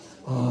plenty.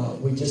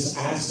 We just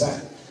ask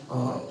that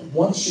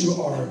once you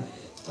are,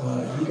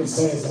 you can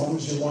stay as long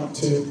as you want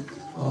to,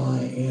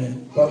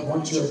 but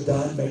once you're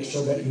done, make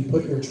sure that you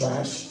put your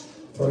trash,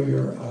 throw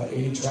your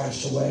any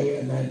trash away,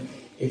 and then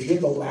if you're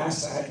the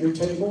last at your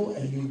table,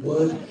 and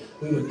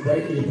we would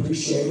greatly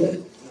appreciate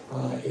it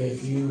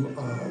if you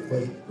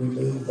would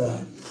remove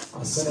the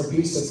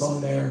centerpiece that's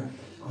on there.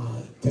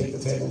 Take the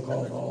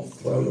tablecloth off,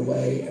 throw it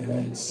away, and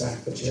then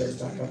stack the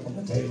chairs back up on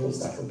the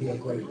tables. That would be a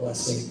great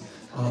blessing.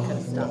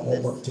 We'll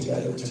all work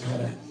together to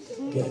kind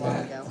of get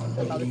that,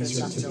 make it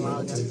easier to be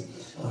able to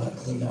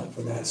clean up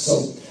for that.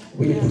 So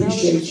we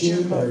appreciate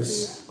you.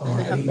 There's,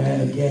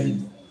 amen,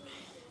 again,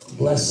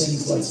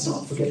 blessings. Let's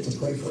not forget to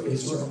pray for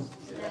Israel.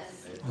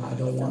 I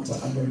don't want to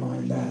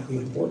undermine that, the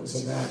importance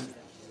of that,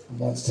 and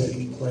what's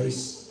taking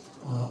place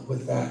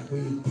with that.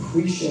 We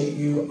appreciate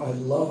you. I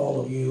love all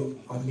of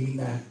you. I mean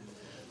that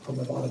from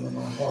the bottom of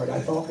my heart. I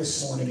thought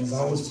this morning as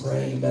I was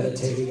praying and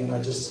meditating, and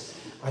I just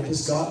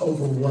got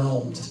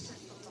overwhelmed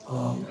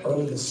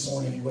early this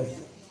morning with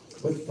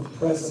the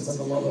presence and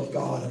the love of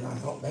God, and I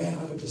thought, man,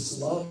 I would just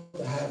love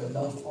to have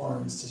enough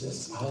arms to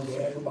just hug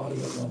everybody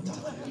at one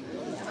time.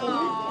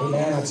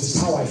 Amen. That's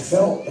just how I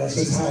felt. That's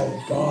just how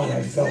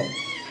I felt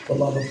the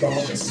love of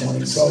God this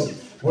morning. So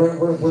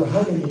we're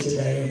hugging you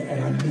today,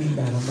 and I mean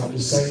that. I'm not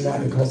just saying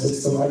that because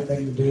it's the right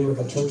thing to do or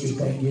the churchy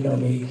thing. You know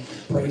me.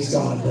 Praise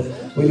God.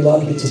 But we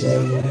love you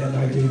today, and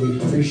I do. We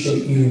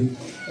appreciate you,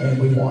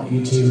 and we want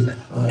you to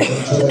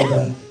enjoy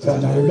the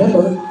time. Now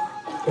remember,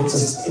 it's a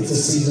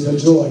season of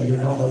joy. You're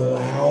not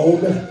allowed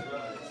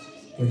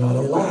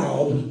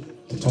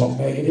to talk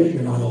negative.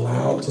 You're not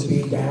allowed to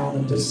be down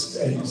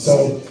and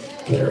so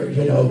carry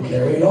it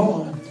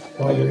on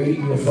while you're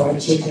eating your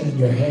fried chicken and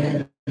your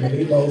ham and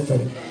your meatloaf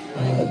and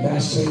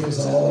mashed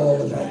potatoes and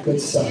all of that good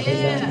stuff.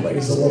 Amen.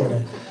 Praise the Lord.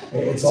 And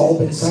it's all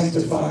been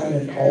sanctified,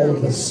 and all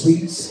of the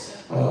sweets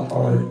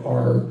are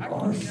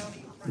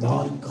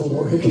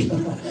non-caloric.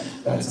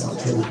 That's not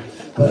true.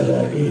 But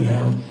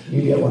anyhow,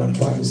 you get what I'm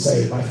trying to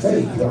say. By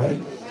faith,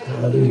 right?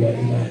 Hallelujah.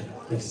 Amen.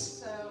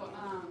 Yes. So,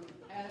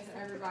 as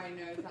everybody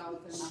knows, I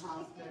was in the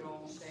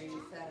hospital. They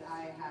said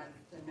I had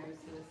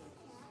stenosis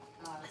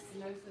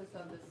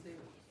of the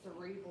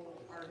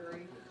cerebral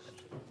artery.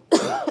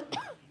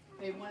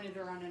 They wanted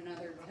to run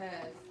another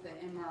test. The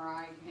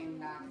MRI came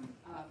back.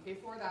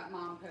 Before that,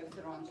 Mom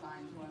posted on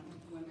Shines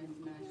Women's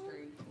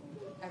Ministry.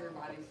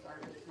 Everybody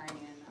started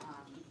praying.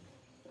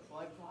 The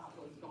blood clot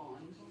was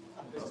gone.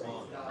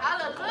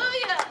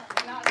 Hallelujah!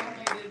 Not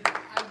only did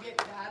I get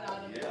that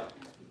out of it,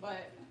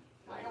 but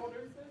my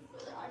older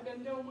sister, I've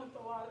been dealing with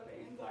a lot of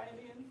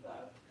anxiety and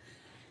stuff.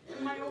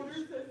 And my older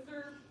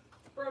sister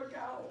broke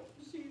out.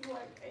 She's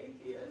like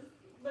atheist,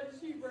 but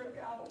she broke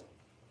out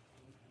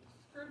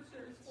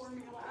scriptures for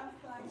me last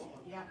night.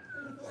 Yeah.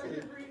 And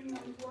started reading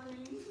them for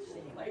me,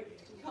 like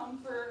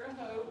comfort,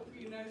 hope,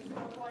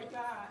 stuff like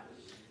that.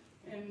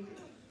 And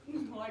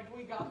like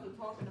we got to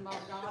talking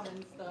about God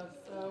and stuff.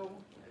 So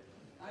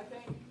I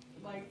think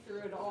like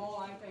through it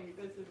all, I think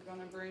this is going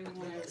to bring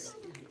like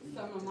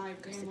some of my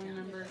family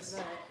members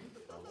that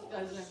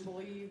doesn't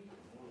believe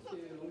to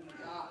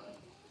God.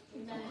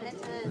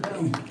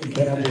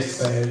 Can I just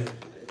say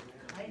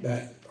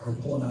that her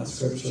pulling out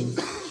scriptures,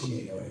 she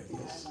ain't no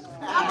atheist.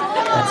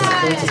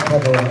 That's a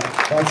cover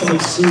up. That's an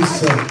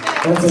excuse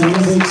that's an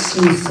easy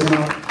excuse to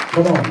not.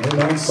 Come on,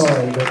 amen.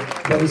 Sorry, but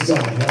praise God.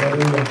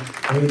 Hallelujah.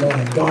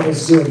 Amen. God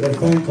is good. We're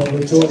thankful,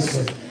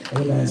 rejoicing.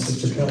 Amen.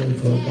 Sister Kelly,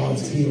 for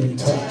God's healing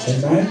touch.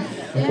 Amen.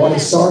 And what He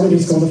started,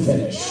 He's going to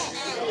finish.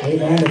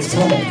 Amen. It's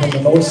coming from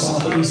the north,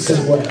 south, east,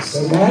 and west.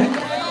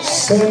 Amen.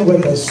 Stand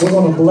with us. We're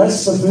going to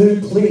bless the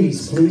food.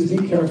 Please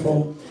be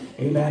careful.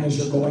 Amen. As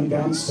you're going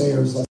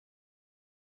downstairs.